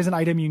 There is an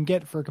item you can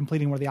get for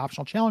completing one of the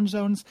optional challenge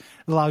zones.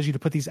 It allows you to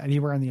put these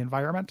anywhere in the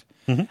environment.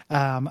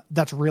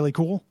 That's really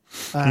cool.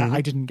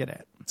 I didn't get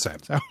it. Same.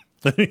 So,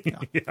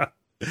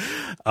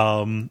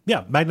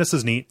 yeah. Magnus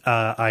is neat.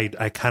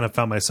 I kind of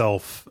found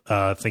myself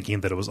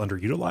thinking that it was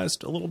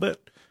underutilized a little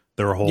bit.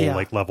 There are whole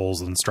like levels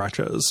and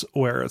stretches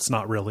where it's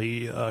not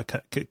really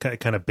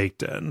kind of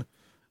baked in.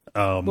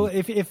 Well,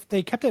 if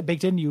they kept it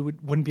baked in, you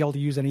wouldn't be able to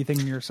use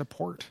anything in your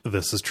support.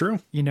 This is true.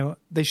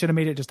 They should have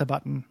made it just a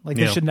button. Like,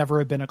 this should never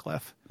have been a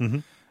glyph.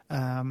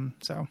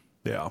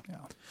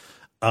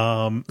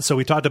 So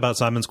we talked about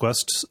Simon's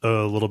Quest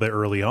a little bit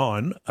early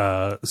on.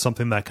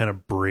 Something that kind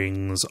of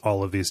brings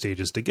all of these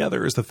stages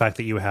together is the fact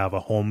that you have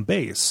a home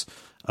base.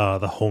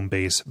 The home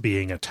base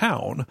being a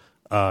town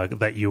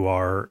that you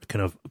are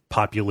kind of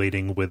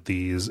populating with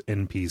these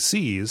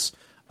NPCs.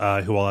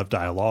 Who all have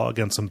dialogue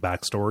and some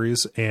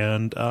backstories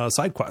and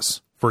side quests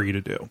for you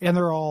to do. And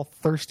they're all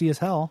thirsty as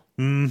hell.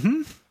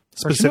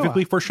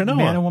 Specifically for Shanoa.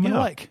 Man and woman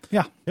alike.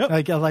 Yeah.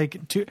 Yep. Like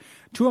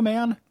to a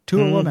man,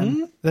 to a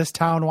woman, this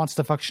town wants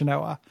to fuck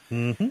Shanoa.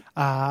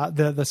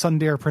 The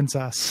Sundare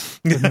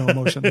princess with no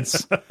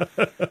emotions.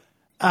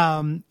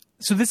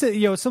 So this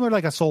is, similar to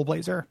like a Soul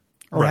Blazer.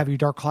 Or have you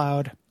Dark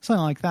Cloud,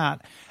 something like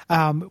that.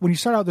 When you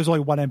start out, there's only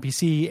one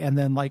NPC and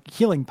then like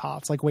healing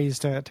pots, like ways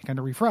to kind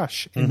of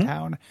refresh in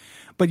town.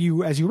 But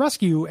as you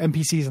rescue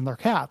NPCs and their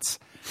cats,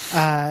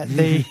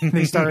 they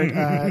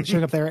start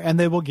showing up there, and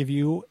they will give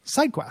you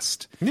side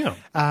quest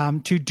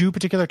to do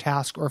particular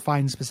tasks or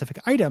find specific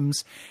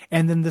items.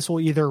 And then this will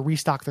either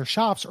restock their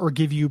shops or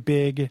give you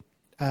big,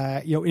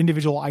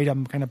 individual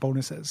item kind of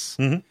bonuses.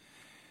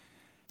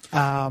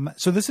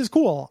 So this is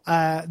cool.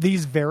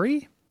 These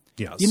vary.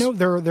 Yes.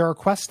 There are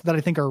quests that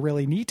I think are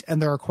really neat,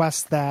 and there are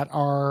quests that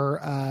are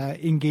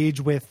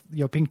engaged with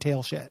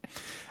pigtail shit.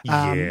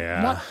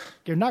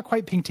 Not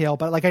quite pigtail,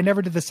 but like I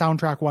never did the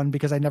soundtrack one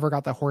because I never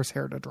got the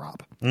horsehair to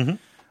drop,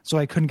 so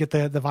I couldn't get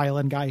the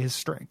violin guy his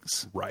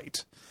strings.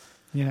 Right.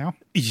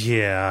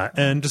 Yeah,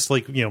 and just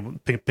like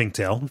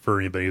pigtail,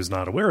 for anybody who's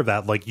not aware of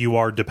that, like you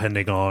are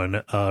depending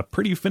on a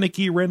pretty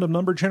finicky random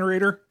number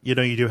generator. You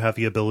do have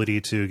the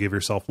ability to give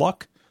yourself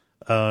luck.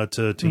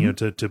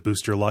 To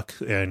boost your luck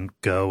and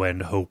go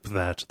and hope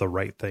that the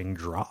right thing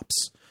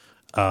drops.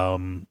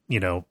 However,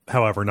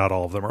 not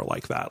all of them are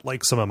like that.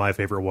 Like some of my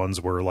favorite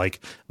ones were like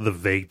the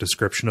vague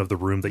description of the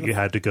room that you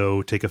had to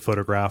go take a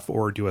photograph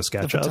or do a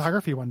sketch of. The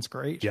photography one's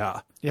great.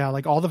 Yeah. Yeah.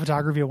 Like all the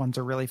photography ones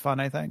are really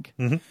fun, I think.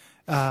 And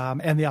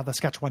the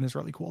sketch one is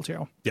really cool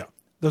too. Yeah.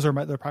 They're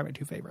probably my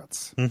 2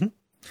 favorites.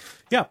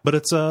 Yeah, but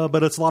it's a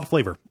lot of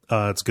flavor.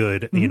 It's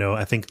good.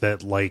 I think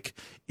that like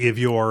if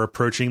you are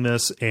approaching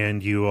this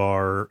and you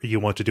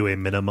want to do a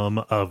minimum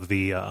of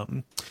the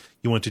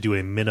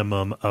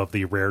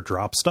rare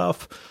drop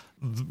stuff,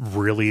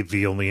 really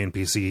the only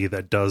NPC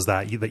that does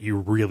that you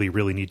really,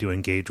 really need to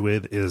engage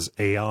with is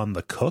Aeon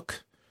the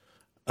cook.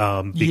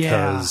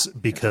 Because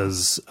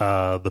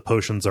the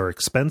potions are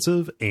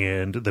expensive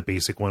and the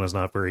basic one is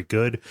not very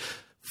good.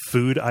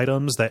 Food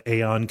items that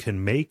Aeon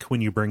can make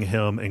when you bring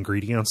him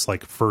ingredients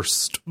like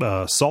first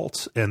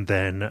salt and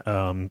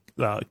then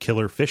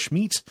killer fish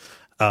meat,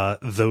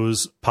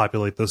 those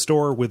populate the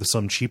store with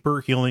some cheaper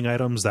healing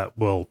items that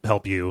will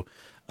help you.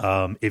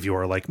 If you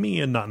are like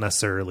me and not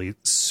necessarily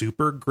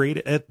super great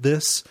at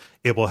this,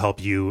 it will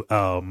help you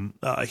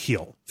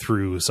heal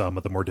through some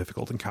of the more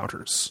difficult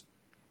encounters.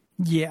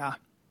 Yeah.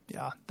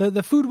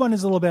 The food one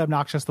is a little bit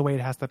obnoxious the way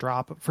it has to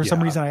drop. For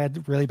some reason, I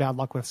had really bad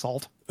luck with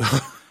salt.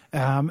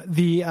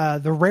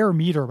 The rare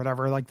meat or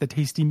whatever, like the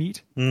tasty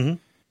meat, one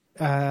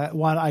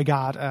I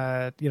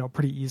got,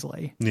 pretty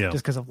easily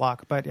just because of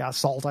luck. But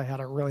salt, I had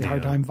a really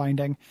hard time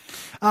finding.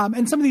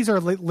 And some of these are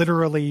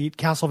literally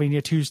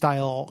Castlevania 2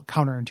 style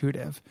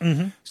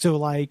counterintuitive. So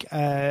like,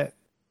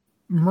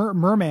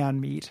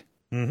 merman meat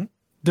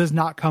does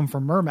not come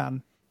from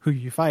mermen who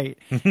you fight.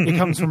 It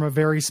comes from a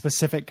very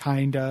specific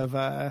kind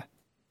of,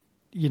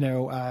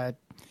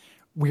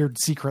 weird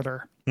sea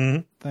critter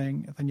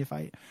thing you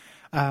fight.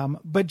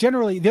 But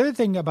generally, the other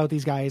thing about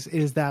these guys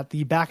is that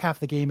the back half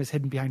of the game is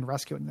hidden behind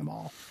rescuing them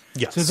all.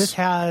 Yes. So this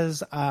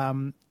has,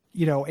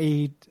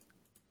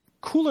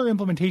 cooler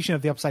implementation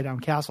of the upside down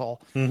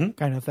castle kind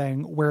of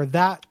thing, where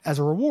that as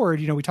a reward,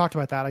 we talked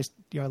about that.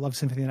 I love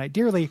Symphony of the Night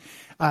dearly.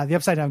 The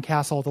upside down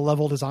castle, the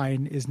level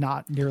design is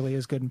not nearly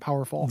as good and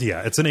powerful.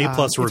 Yeah, it's an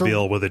A+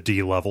 reveal with a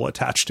D level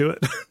attached to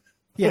it.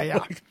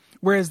 Yeah.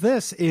 Whereas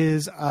this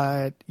is,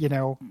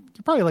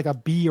 probably like a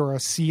B or a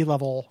C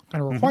level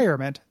kind of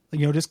requirement.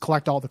 Just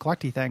collect all the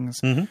collecty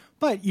things,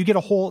 but you get the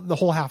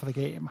whole half of the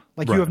game.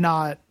 Like you have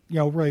not,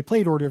 really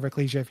played Order of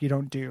Ecclesia if you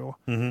don't do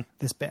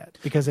this bit,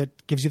 because it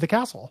gives you the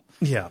castle.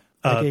 Yeah.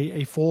 Like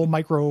a full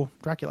micro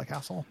Dracula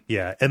castle.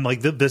 Yeah. And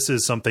like this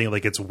is something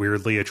like it's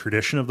weirdly a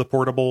tradition of the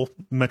portable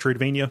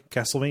Metroidvania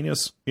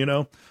Castlevanias,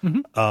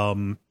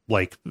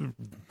 like,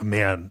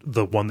 man,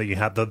 the one that you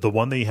have, the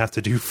one that you have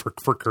to do for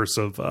Curse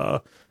of,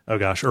 or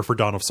for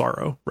Dawn of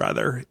Sorrow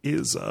rather,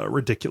 is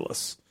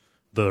ridiculous.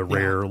 The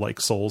rare like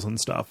souls and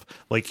stuff.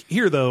 Like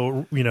here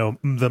though,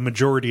 the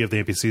majority of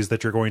the NPCs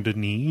that you're going to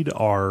need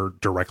are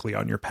directly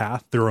on your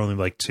path. There are only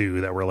like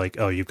 2 that were like,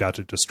 oh, you've got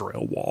to destroy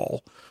a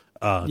wall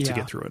to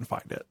get through and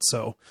find it.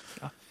 So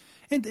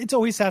and it's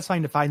always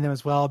satisfying to find them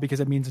as well, because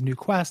it means a new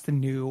quest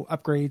and new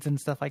upgrades and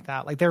stuff like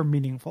that. Like they're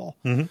meaningful.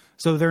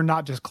 So they're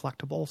not just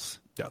collectibles.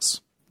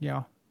 Yes.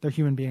 They're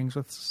human beings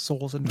with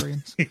souls and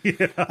dreams.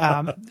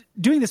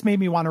 Doing this made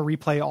me want to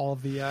replay all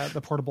of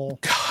the portable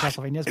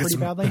Castlevanias pretty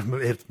badly.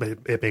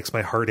 It makes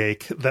my heart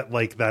ache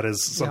that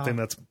is something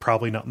that's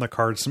probably not in the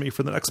cards to me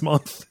for the next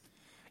month.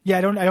 Yeah,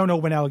 I don't know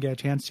when I'll get a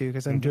chance to,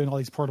 because I'm doing all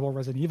these portable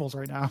Resident Evils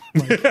right now.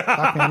 Like,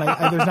 fuck, man,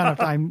 there's not enough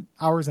time,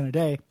 hours in a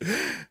day.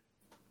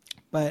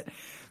 But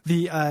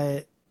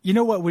the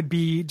what would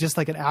be just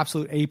like an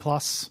absolute A+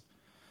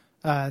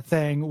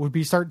 thing would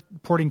be start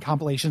porting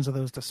compilations of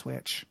those to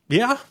Switch.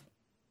 Yeah.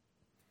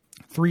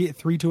 3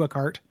 to a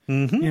cart,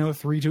 3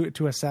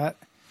 to a set,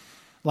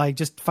 like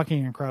just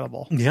fucking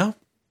incredible. Yeah.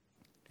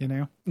 Give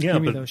me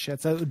those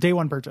shits. Day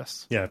one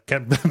purchase. Yeah.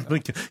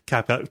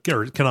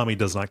 Konami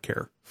does not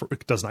care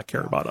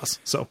about us.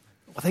 So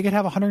well, they could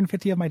have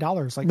 150 of my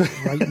dollars like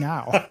right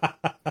now.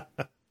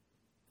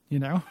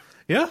 Yeah.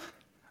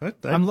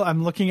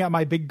 I'm looking at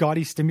my big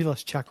gaudy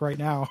stimulus check right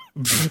now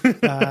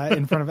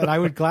in front of it. I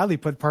would gladly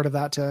put part of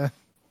that to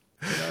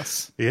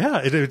this. Yeah.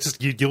 It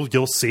just,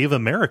 you'll save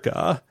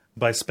America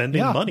by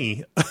spending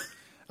money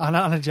on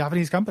a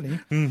Japanese company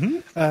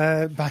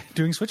by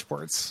doing Switch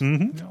ports.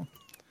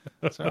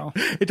 So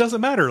it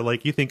doesn't matter.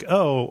 Like you think,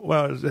 oh,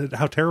 well,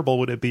 how terrible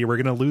would it be? We're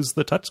going to lose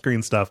the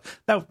touchscreen stuff.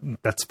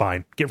 That's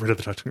fine. Get rid of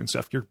the touchscreen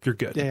stuff. You're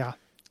good. Yeah.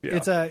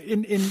 It's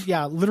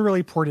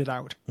literally ported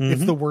out.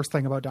 It's the worst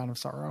thing about Dawn of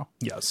Sorrow.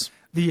 Yes.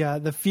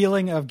 The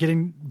feeling of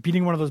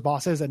beating one of those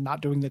bosses and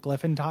not doing the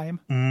glyph in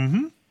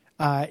time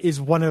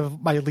is one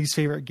of my least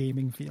favorite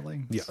gaming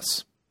feelings.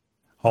 Yes.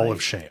 Hall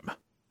of Shame.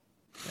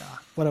 Yeah.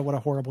 What a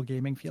horrible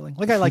gaming feeling.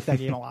 Like I like that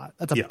game a lot.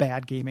 That's a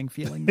bad gaming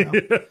feeling though.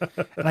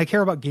 And I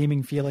care about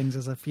gaming feelings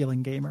as a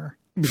feeling gamer.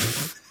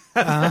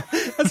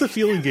 As a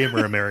feeling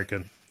gamer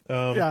American.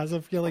 As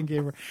a feeling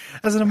gamer.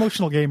 As an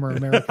emotional gamer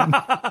American.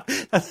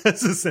 As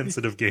a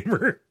sensitive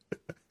gamer.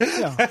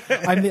 Yeah.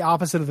 I'm the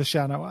opposite of the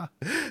Shanoa.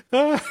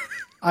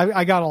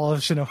 I got all of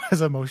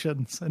Shanoa's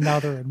emotions, and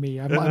now they're in me.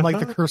 I'm like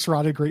the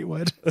curse-rotted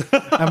Greatwood.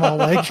 I'm all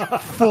like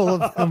full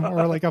of them,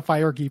 or like a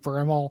firekeeper.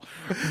 I'm all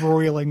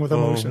roiling with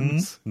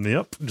emotions.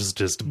 Yep,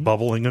 just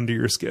bubbling under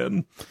your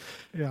skin.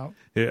 Yeah.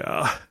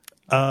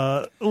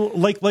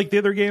 Like the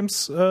other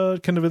games,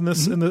 kind of in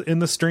this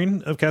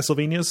strain of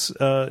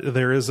Castlevanias,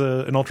 there is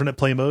an alternate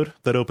play mode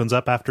that opens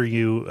up after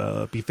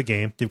you beat the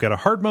game. You've got a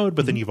hard mode,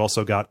 but then you've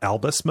also got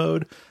Albus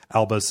mode.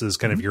 Albus is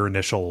kind of your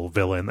initial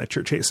villain that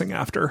you're chasing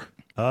after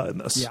in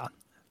this. Yeah.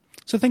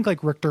 So think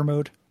like Richter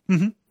mode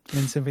in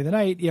Symphony of the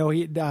Night.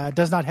 He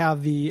does not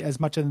have as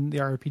much in the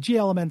RPG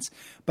elements,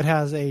 but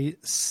has a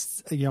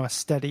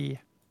steady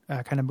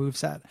kind of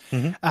moveset.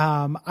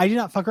 I did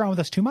not fuck around with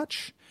this too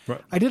much. Right.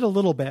 I did a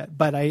little bit,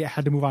 but I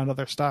had to move on to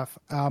other stuff.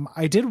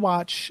 I did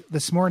watch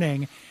this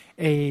morning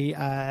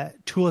a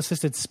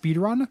tool-assisted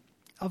speedrun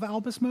of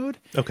Albus mode,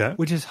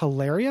 which is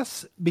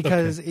hilarious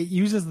because it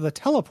uses the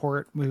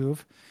teleport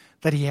move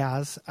that he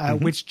has,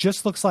 which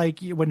just looks like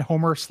when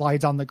Homer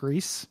slides on the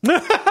grease.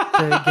 And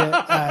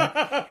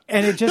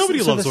it just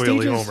nobody loves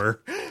oily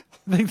Homer.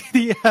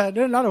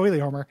 Not oily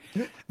Homer.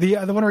 The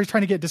one where he's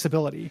trying to get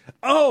disability.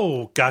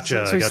 Oh,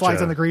 gotcha. So he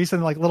slides on the grease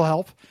and like little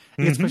help.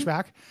 He gets pushed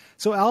back.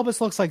 So Albus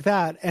looks like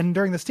that, and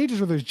during the stages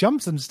where there's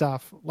jumps and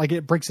stuff, like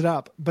it breaks it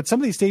up. But some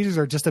of these stages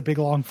are just a big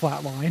long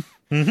flat line,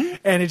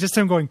 and it's just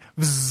him going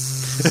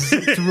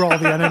through all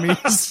the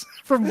enemies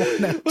from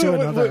one end to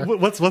another.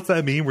 What's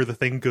that mean? Where the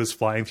thing goes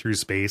flying through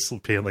space,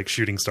 like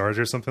shooting stars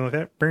or something like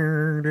that?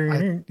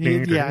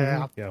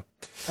 Yeah.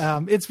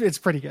 It's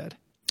pretty good.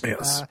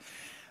 Yes,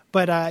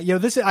 but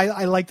this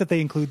I like that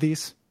they include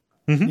these.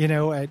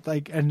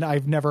 And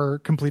I've never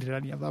completed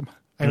any of them.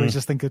 I always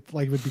just think it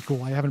would be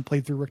cool. I haven't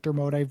played through Richter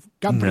mode. I've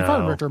gotten pretty far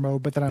in Richter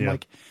mode, but then I'm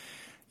like,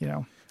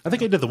 I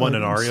think I did the one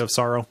in Aria of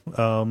Sorrow.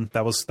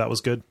 That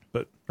was good,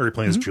 but or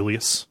playing as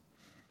Julius.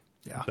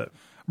 Yeah, but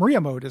Maria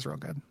mode is real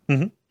good.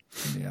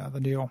 Yeah, the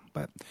new.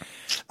 But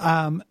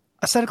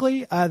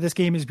Aesthetically, this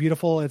game is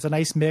beautiful. It's a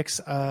nice mix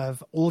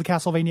of old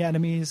Castlevania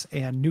enemies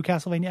and new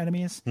Castlevania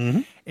enemies.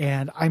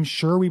 And I'm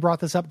sure we brought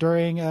this up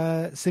during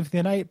Symphony of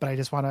the Night, but I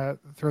just want to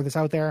throw this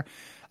out there.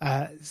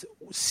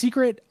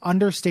 Secret,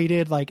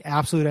 understated, like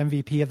absolute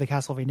MVP of the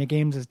Castlevania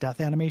games is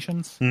death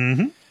animations.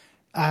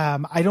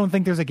 I don't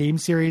think there's a game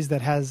series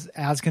that has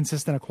as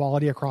consistent a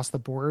quality across the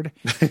board,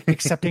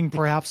 excepting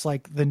perhaps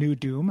like the new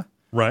Doom.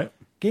 Right.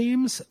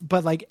 Games,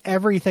 but like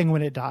everything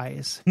when it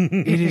dies,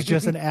 it is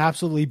just an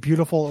absolutely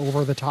beautiful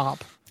over the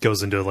top.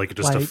 Goes into like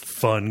just a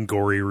fun,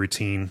 gory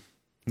routine.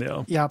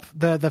 Yeah. Yep.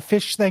 The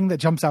fish thing that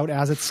jumps out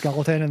as its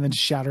skeleton and then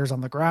shatters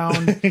on the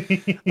ground.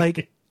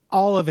 Like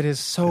all of it is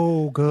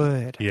so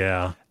good.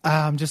 Yeah.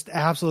 Just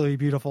absolutely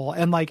beautiful.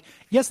 And like,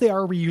 yes, they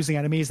are reusing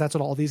enemies. That's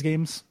what all these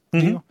games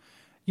do.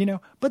 You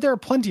know, but there are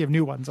plenty of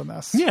new ones in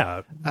this.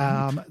 Yeah.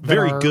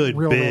 Very good,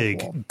 big,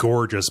 cool.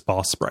 Gorgeous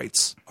boss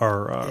sprites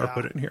are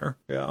put in here.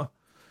 Yeah.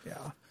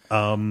 Yeah.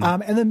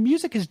 And the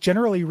music is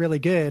generally really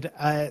good.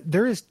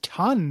 There is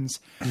tons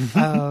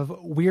of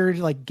weird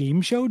like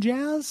game show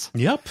jazz.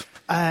 Yep.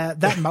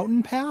 That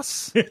mountain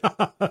pass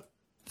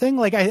thing.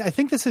 Like I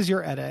think this is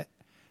your edit.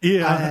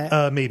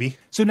 Yeah. Maybe.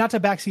 So not to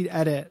backseat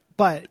edit,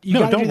 but you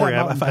don't worry.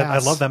 I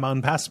love that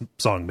mountain pass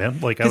song,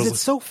 man. Like, because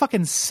it's so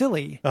fucking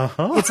silly.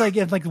 It's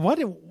like what?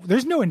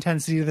 There's no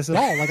intensity to this at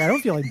all. Like, I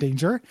don't feel in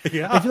danger.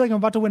 Yeah. I feel like I'm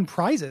about to win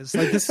prizes.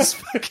 Like, this is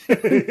fucking,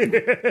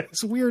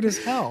 it's weird as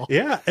hell.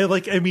 Yeah.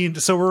 Like, I mean,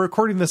 so we're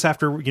recording this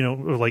after,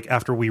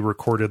 after we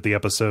recorded the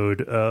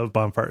episode of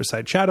Bonfire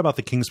Side Chat about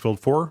the Kingsfield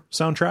 4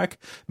 soundtrack.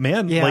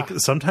 Man, like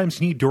sometimes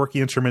you need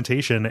dorky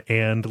instrumentation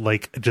and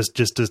like just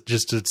a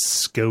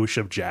skosh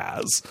of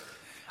jazz.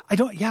 I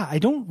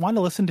don't want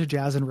to listen to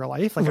jazz in real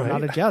life. Like, I'm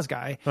not a jazz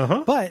guy,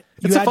 but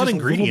it's a fun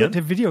ingredient little bit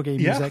to video game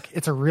music.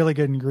 It's a really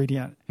good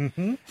ingredient.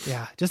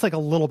 Yeah. Just like a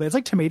little bit. It's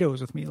like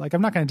tomatoes with me. Like,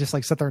 I'm not going to just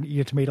like sit there and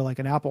eat a tomato like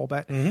an apple,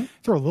 but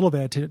throw a little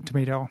bit of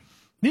tomato.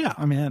 Yeah.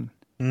 I'm in,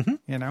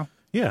 you know?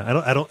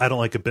 Yeah. I don't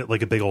like a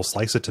big old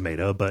slice of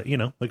tomato, but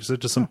like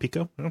just some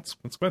pico. That's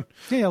good.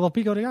 Yeah. A little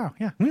pico de gallo.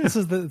 Yeah. This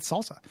is the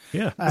salsa.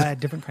 Yeah.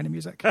 Different kind of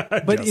music,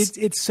 but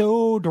it's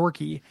so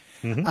dorky.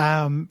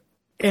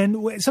 And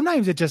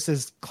sometimes it just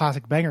is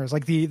classic bangers,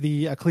 like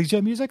the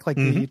Ecclesia music, like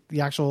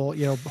the actual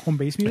home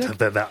bass music.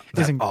 that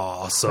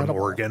awesome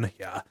organ,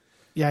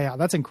 yeah,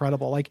 that's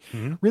incredible. Like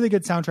really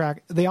good soundtrack.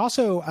 They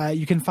also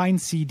you can find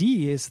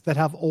CDs that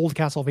have old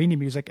Castlevania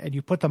music, and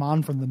you put them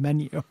on from the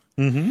menu.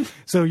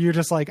 So you're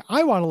just like,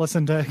 I want to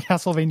listen to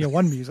Castlevania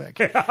 1 music,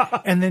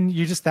 and then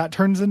that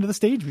turns into the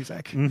stage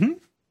music.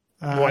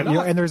 Why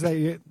not? And there's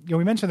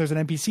we mentioned there's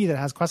an NPC that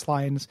has quest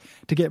lines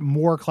to get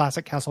more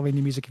classic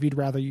Castlevania music if you'd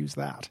rather use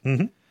that,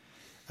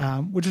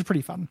 which is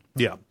pretty fun.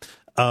 Yeah.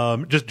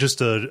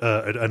 Just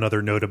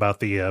another note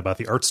about the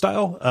art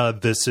style.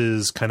 This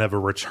is kind of a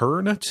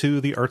return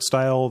to the art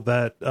style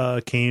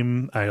that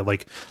came.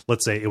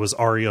 Let's say it was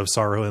Aria of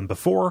Sorrow and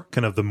before,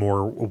 kind of the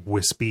more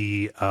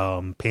wispy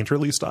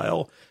painterly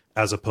style,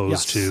 as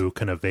opposed to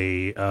kind of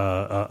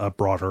a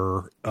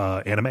broader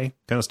anime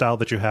kind of style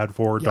that you had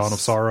for Dawn of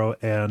Sorrow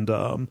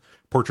and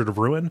Portrait of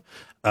Ruin.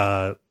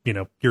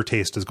 Your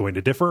taste is going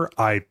to differ.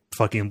 I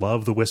fucking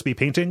love the wispy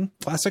painting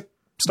classic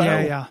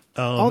style. Yeah.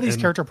 All these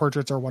character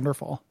portraits are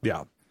wonderful.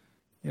 Yeah.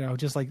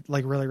 Just like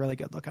really, really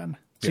good looking.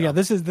 So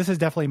this is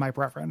definitely my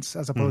preference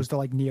as opposed to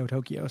like Neo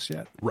Tokyo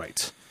shit.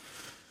 Right.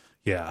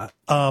 Yeah.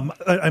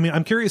 I mean,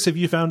 I'm curious if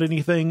you found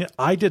anything.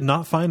 I did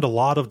not find a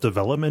lot of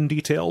development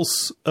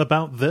details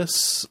about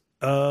this.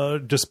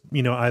 Just,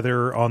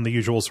 either on the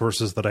usual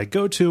sources that I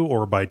go to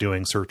or by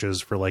doing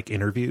searches for like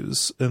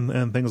interviews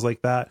and things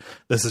like that.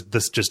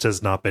 This just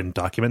has not been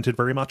documented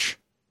very much.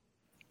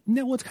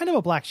 No, well, it's kind of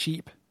a black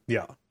sheep.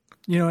 Yeah.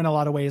 In a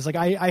lot of ways. Like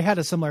I had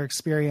a similar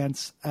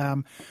experience.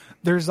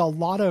 There's a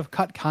lot of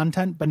cut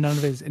content, but none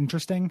of it is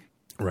interesting.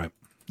 Right.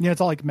 It's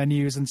all like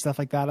menus and stuff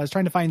like that. I was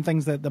trying to find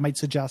things that might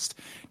suggest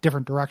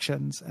different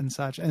directions and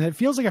such. And it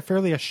feels like a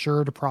fairly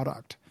assured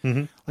product,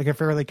 like a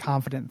fairly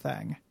confident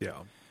thing. Yeah.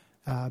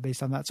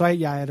 Based on that. So I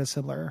had a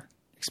similar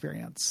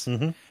experience.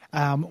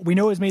 We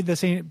know it was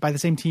made by the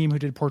same team who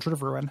did Portrait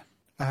of Ruin,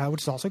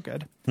 which is also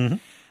good.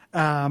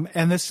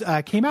 And this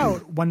came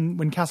out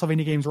when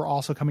Castlevania games were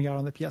also coming out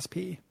on the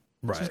PSP.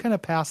 Right. So it's kind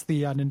of past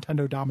the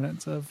Nintendo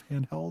dominance of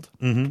handheld.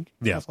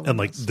 Yeah. And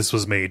like this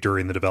was made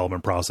during the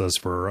development process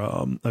for,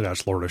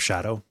 Lord of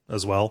Shadow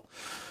as well.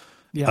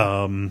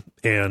 Yeah.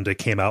 And it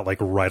came out like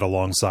right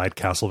alongside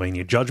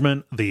Castlevania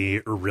Judgment,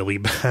 the really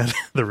bad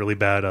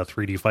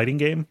 3D fighting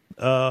game,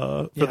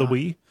 for the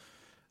Wii.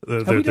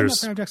 Have we done that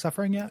for Abject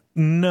Suffering yet?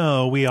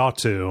 No, we ought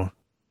to.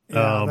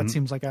 Yeah, that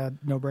seems like a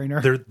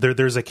no-brainer.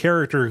 There's a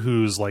character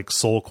whose like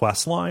sole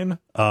quest line,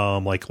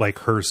 like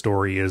her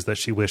story is that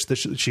she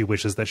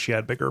wishes that she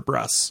had bigger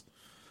breasts.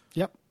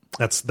 Yep.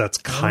 That's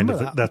kind of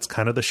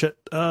the shit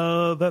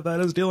that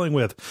is dealing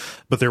with.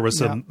 But there was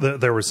some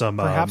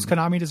perhaps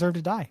Konami deserved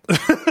to die.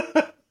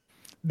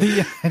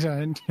 I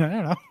don't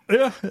know.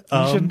 Yeah,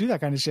 You shouldn't do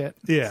that kind of shit.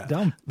 Yeah, it's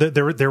dumb.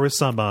 There was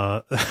some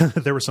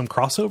there was some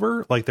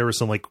crossover. Like there was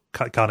some like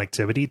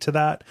connectivity to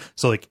that.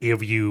 So like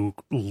if you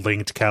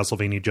linked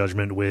Castlevania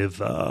Judgment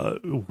with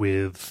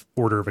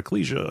Order of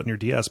Ecclesia on your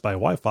DS by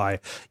Wi-Fi,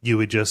 you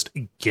would just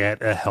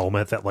get a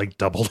helmet that like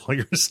doubled all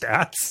your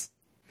stats.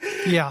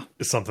 Yeah,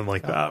 something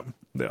like that.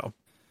 Yeah.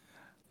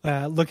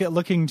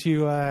 Looking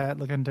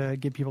to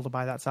get people to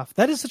buy that stuff.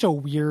 That is such a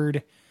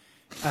weird,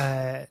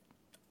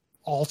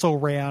 also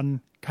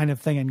ran kind of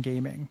thing in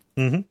gaming.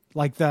 Mm-hmm.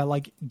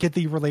 Like get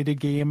the related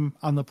game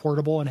on the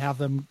portable and have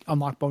them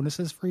unlock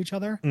bonuses for each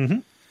other. Mm-hmm.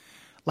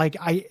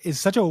 It's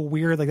such a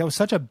weird, like that was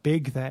such a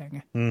big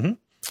thing. Mm-hmm.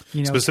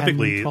 You know,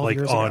 specifically 10, 12 like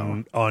years on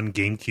ago.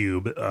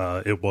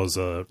 GameCube, it was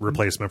a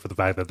replacement for the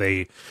fact that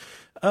they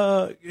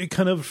it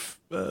kind of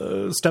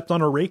stepped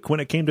on a rake when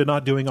it came to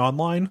not doing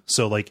online.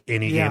 So like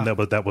any game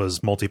that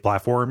was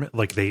multi-platform,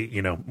 like they,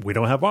 we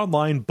don't have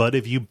online, but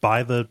if you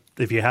have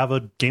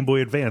a Game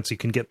Boy Advance, you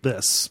can get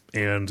this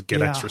and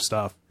get extra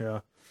stuff.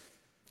 Yeah.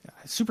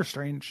 It's super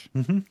strange.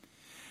 Mm-hmm.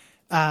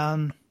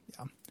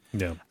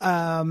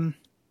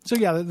 So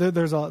yeah,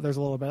 there's a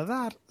little bit of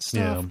that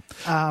stuff.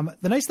 Yeah.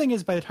 The nice thing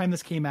is by the time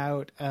this came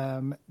out,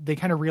 they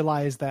kind of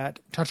realized that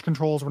touch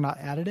controls were not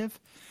additive.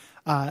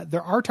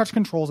 There are touch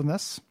controls in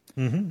this.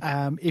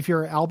 Mm-hmm. If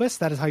you're Albus,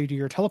 that is how you do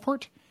your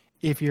teleport.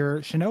 If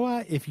you're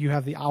Shinoa, if you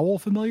have the owl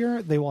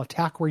familiar, they will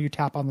attack where you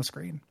tap on the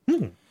screen.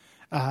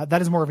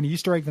 That is more of an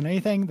Easter egg than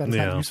anything. That is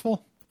not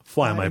useful.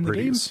 Fly my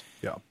pretties.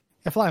 Yeah.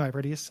 Fly my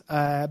pretties.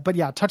 But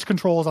yeah, touch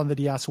controls on the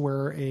DS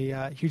were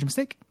a huge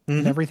mistake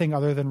in everything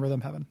other than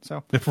Rhythm Heaven.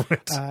 So get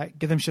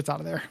them shits out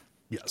of there.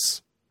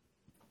 Yes.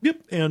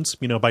 Yep. And,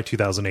 by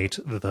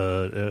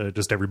 2008,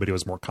 just everybody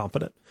was more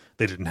confident.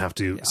 They didn't have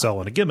to sell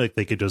on a gimmick.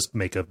 They could just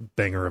make a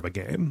banger of a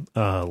game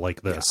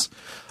like this. Yeah.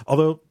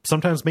 Although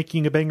sometimes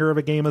making a banger of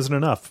a game isn't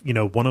enough.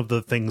 One of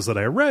the things that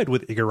I read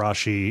with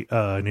Igarashi,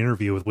 an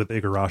interview with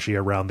Igarashi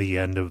around the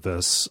end of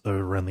this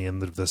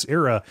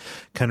era,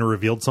 kind of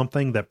revealed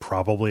something that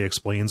probably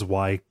explains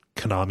why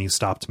Konami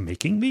stopped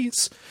making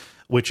these.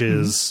 Which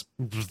is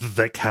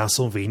that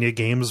Castlevania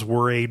games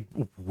were a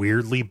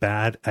weirdly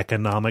bad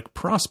economic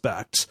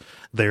prospect.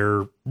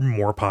 They're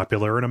more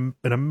popular in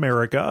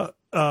America.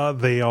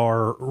 They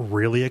are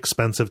really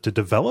expensive to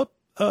develop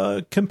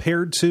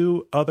compared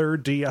to other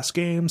DS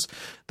games.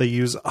 They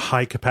use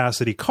high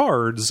capacity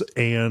cards,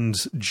 and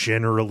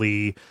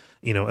generally,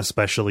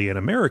 especially in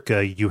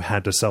America, you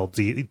had to sell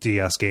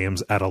DS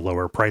games at a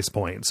lower price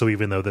point. So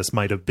even though this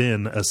might have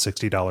been a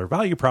 $60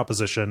 value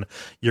proposition,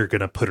 you're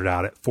going to put it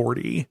out at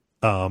 $40.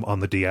 On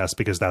the DS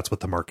because that's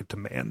what the market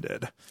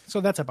demanded.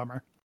 So that's a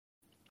bummer.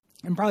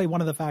 And probably one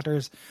of the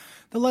factors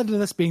that led to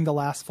this being the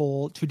last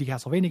full 2D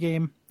Castlevania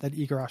game that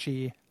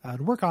Igarashi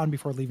would work on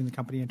before leaving the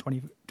company in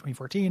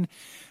 2014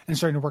 and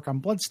starting to work on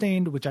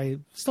Bloodstained, which I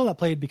still not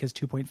played because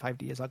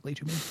 2.5D is ugly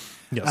to me.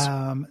 Yes.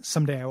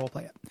 Someday I will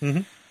play it.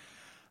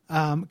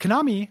 Mm-hmm.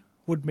 Konami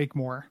would make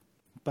more,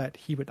 but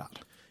he would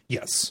not.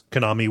 Yes,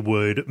 Konami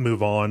would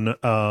move on,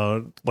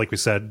 like we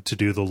said, to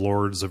do the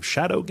Lords of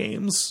Shadow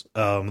games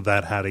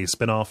that had a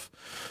spinoff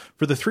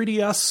for the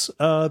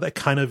 3DS that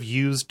kind of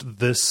used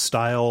this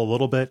style a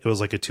little bit. It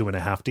was like a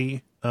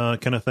 2.5D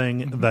kind of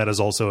thing that is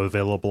also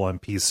available on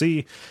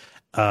PC.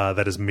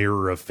 That is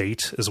Mirror of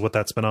Fate is what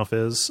that spinoff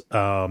is.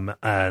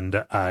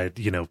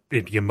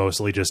 You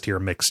mostly just hear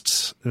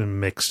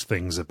mixed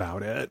things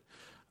about it.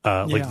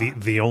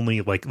 The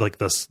only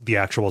the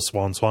actual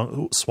swan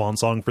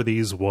song for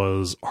these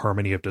was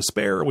Harmony of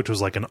Despair, which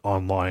was like an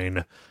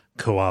online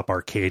co-op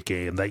arcade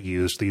game that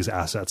used these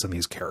assets and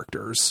these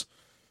characters.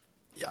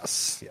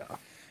 Yes.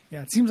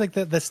 Yeah. It seems like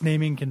this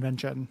naming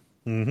convention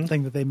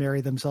thing that they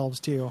marry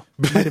themselves to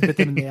might have bit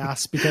them in the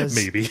ass because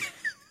maybe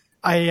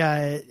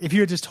if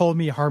you had just told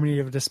me Harmony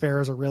of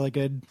Despair is a really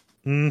good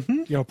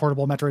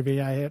portable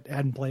Metroidvania I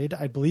hadn't played,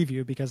 I'd believe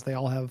you because they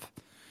all have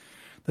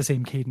the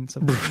same cadence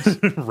of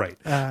right.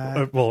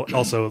 Well,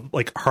 also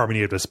like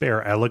Harmony of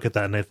Despair, I look at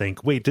that and I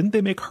think, wait, didn't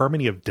they make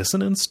Harmony of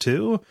Dissonance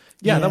too?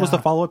 Yeah. That was the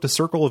follow-up to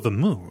Circle of the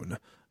Moon.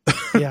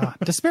 Yeah,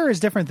 Despair is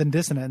different than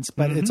Dissonance,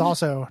 but it's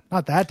also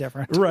not that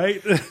different,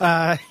 right?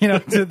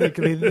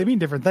 They mean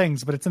different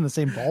things, but it's in the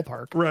same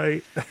ballpark,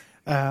 right?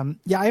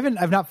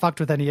 I've not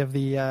fucked with any of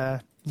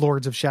the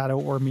Lords of Shadow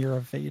or Mirror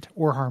of Fate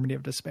or Harmony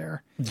of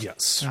Despair.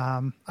 Yes,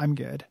 I'm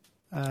good.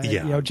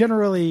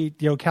 Generally,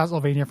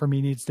 Castlevania for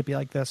me needs to be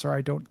like this, or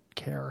I don't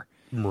care.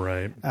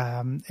 Right.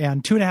 And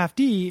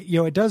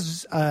 2.5D, it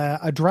does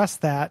address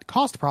that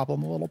cost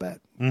problem a little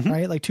bit,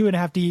 right? Like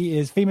 2.5D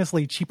is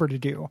famously cheaper to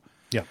do.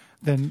 Yeah.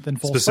 Than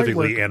full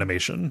specifically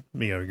animation.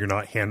 You're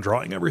not hand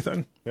drawing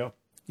everything. Yeah.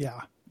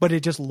 Yeah. But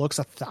it just looks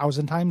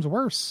 1,000 times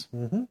worse.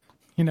 It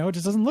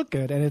just doesn't look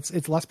good, and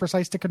it's less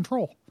precise to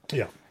control.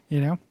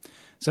 Yeah.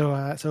 So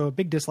a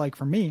big dislike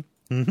from me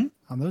on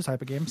those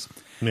type of games.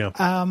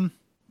 Yeah.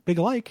 Big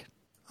like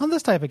on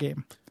this type of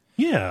game.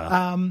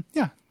 Yeah.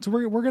 So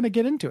we're going to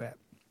get into it.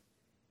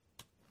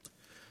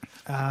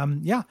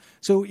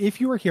 So if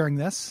you are hearing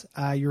this,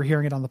 you're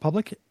hearing it on the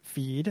public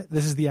feed.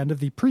 This is the end of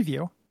the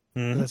preview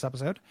for this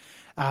episode.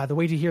 The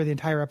way to hear the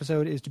entire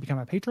episode is to become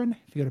a patron.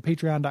 If you go to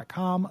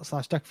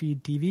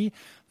patreon.com/duckfeedtv,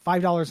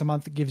 $5 a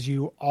month gives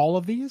you all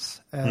of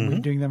these. We've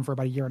been doing them for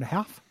about a year and a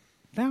half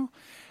now.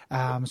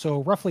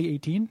 So roughly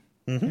 18,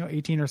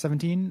 18 or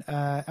 17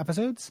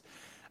 episodes,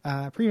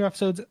 premium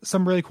episodes,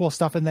 some really cool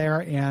stuff in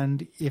there.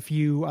 And if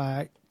you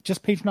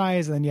just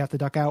patronize and then you have to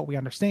duck out, we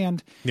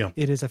understand.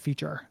 It is a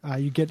feature.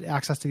 You get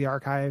access to the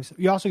archives.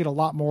 You also get a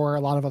lot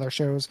of other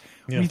shows.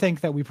 We think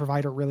that we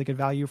provide a really good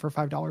value for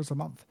 $5 a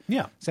month.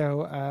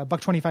 So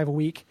 $1.25 a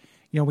week.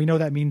 We know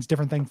that means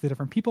different things to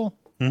different people,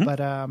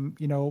 but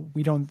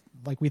we don't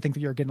we think that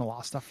you're getting a lot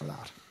of stuff for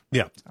that.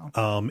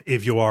 So.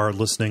 If you are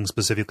listening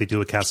specifically to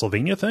a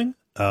Castlevania thing,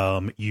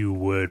 you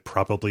would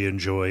probably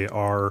enjoy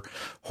our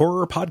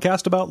horror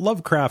podcast about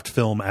Lovecraft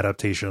film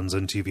adaptations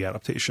and TV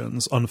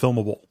adaptations,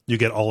 Unfilmable. You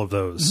get all of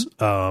those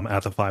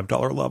at the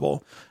 $5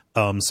 level.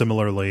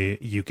 Similarly,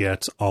 you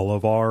get all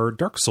of our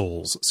Dark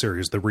Souls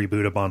series, the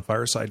reboot of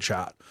Bonfireside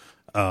Chat.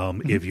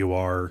 If you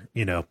are,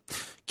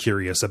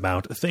 curious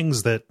about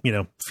things that,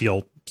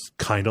 feel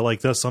kind of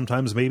like this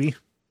sometimes, maybe.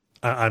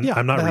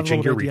 I'm not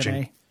reaching, you're reaching.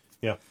 DNA.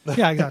 Yeah,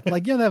 exactly.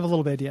 They have a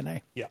little bit of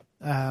DNA.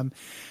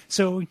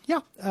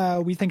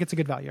 We think it's a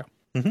good value.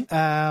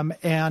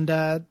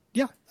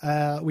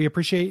 We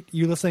appreciate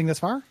you listening this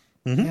far,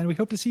 and we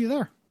hope to see you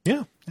there.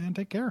 Yeah. And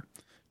take care.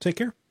 Take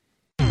care.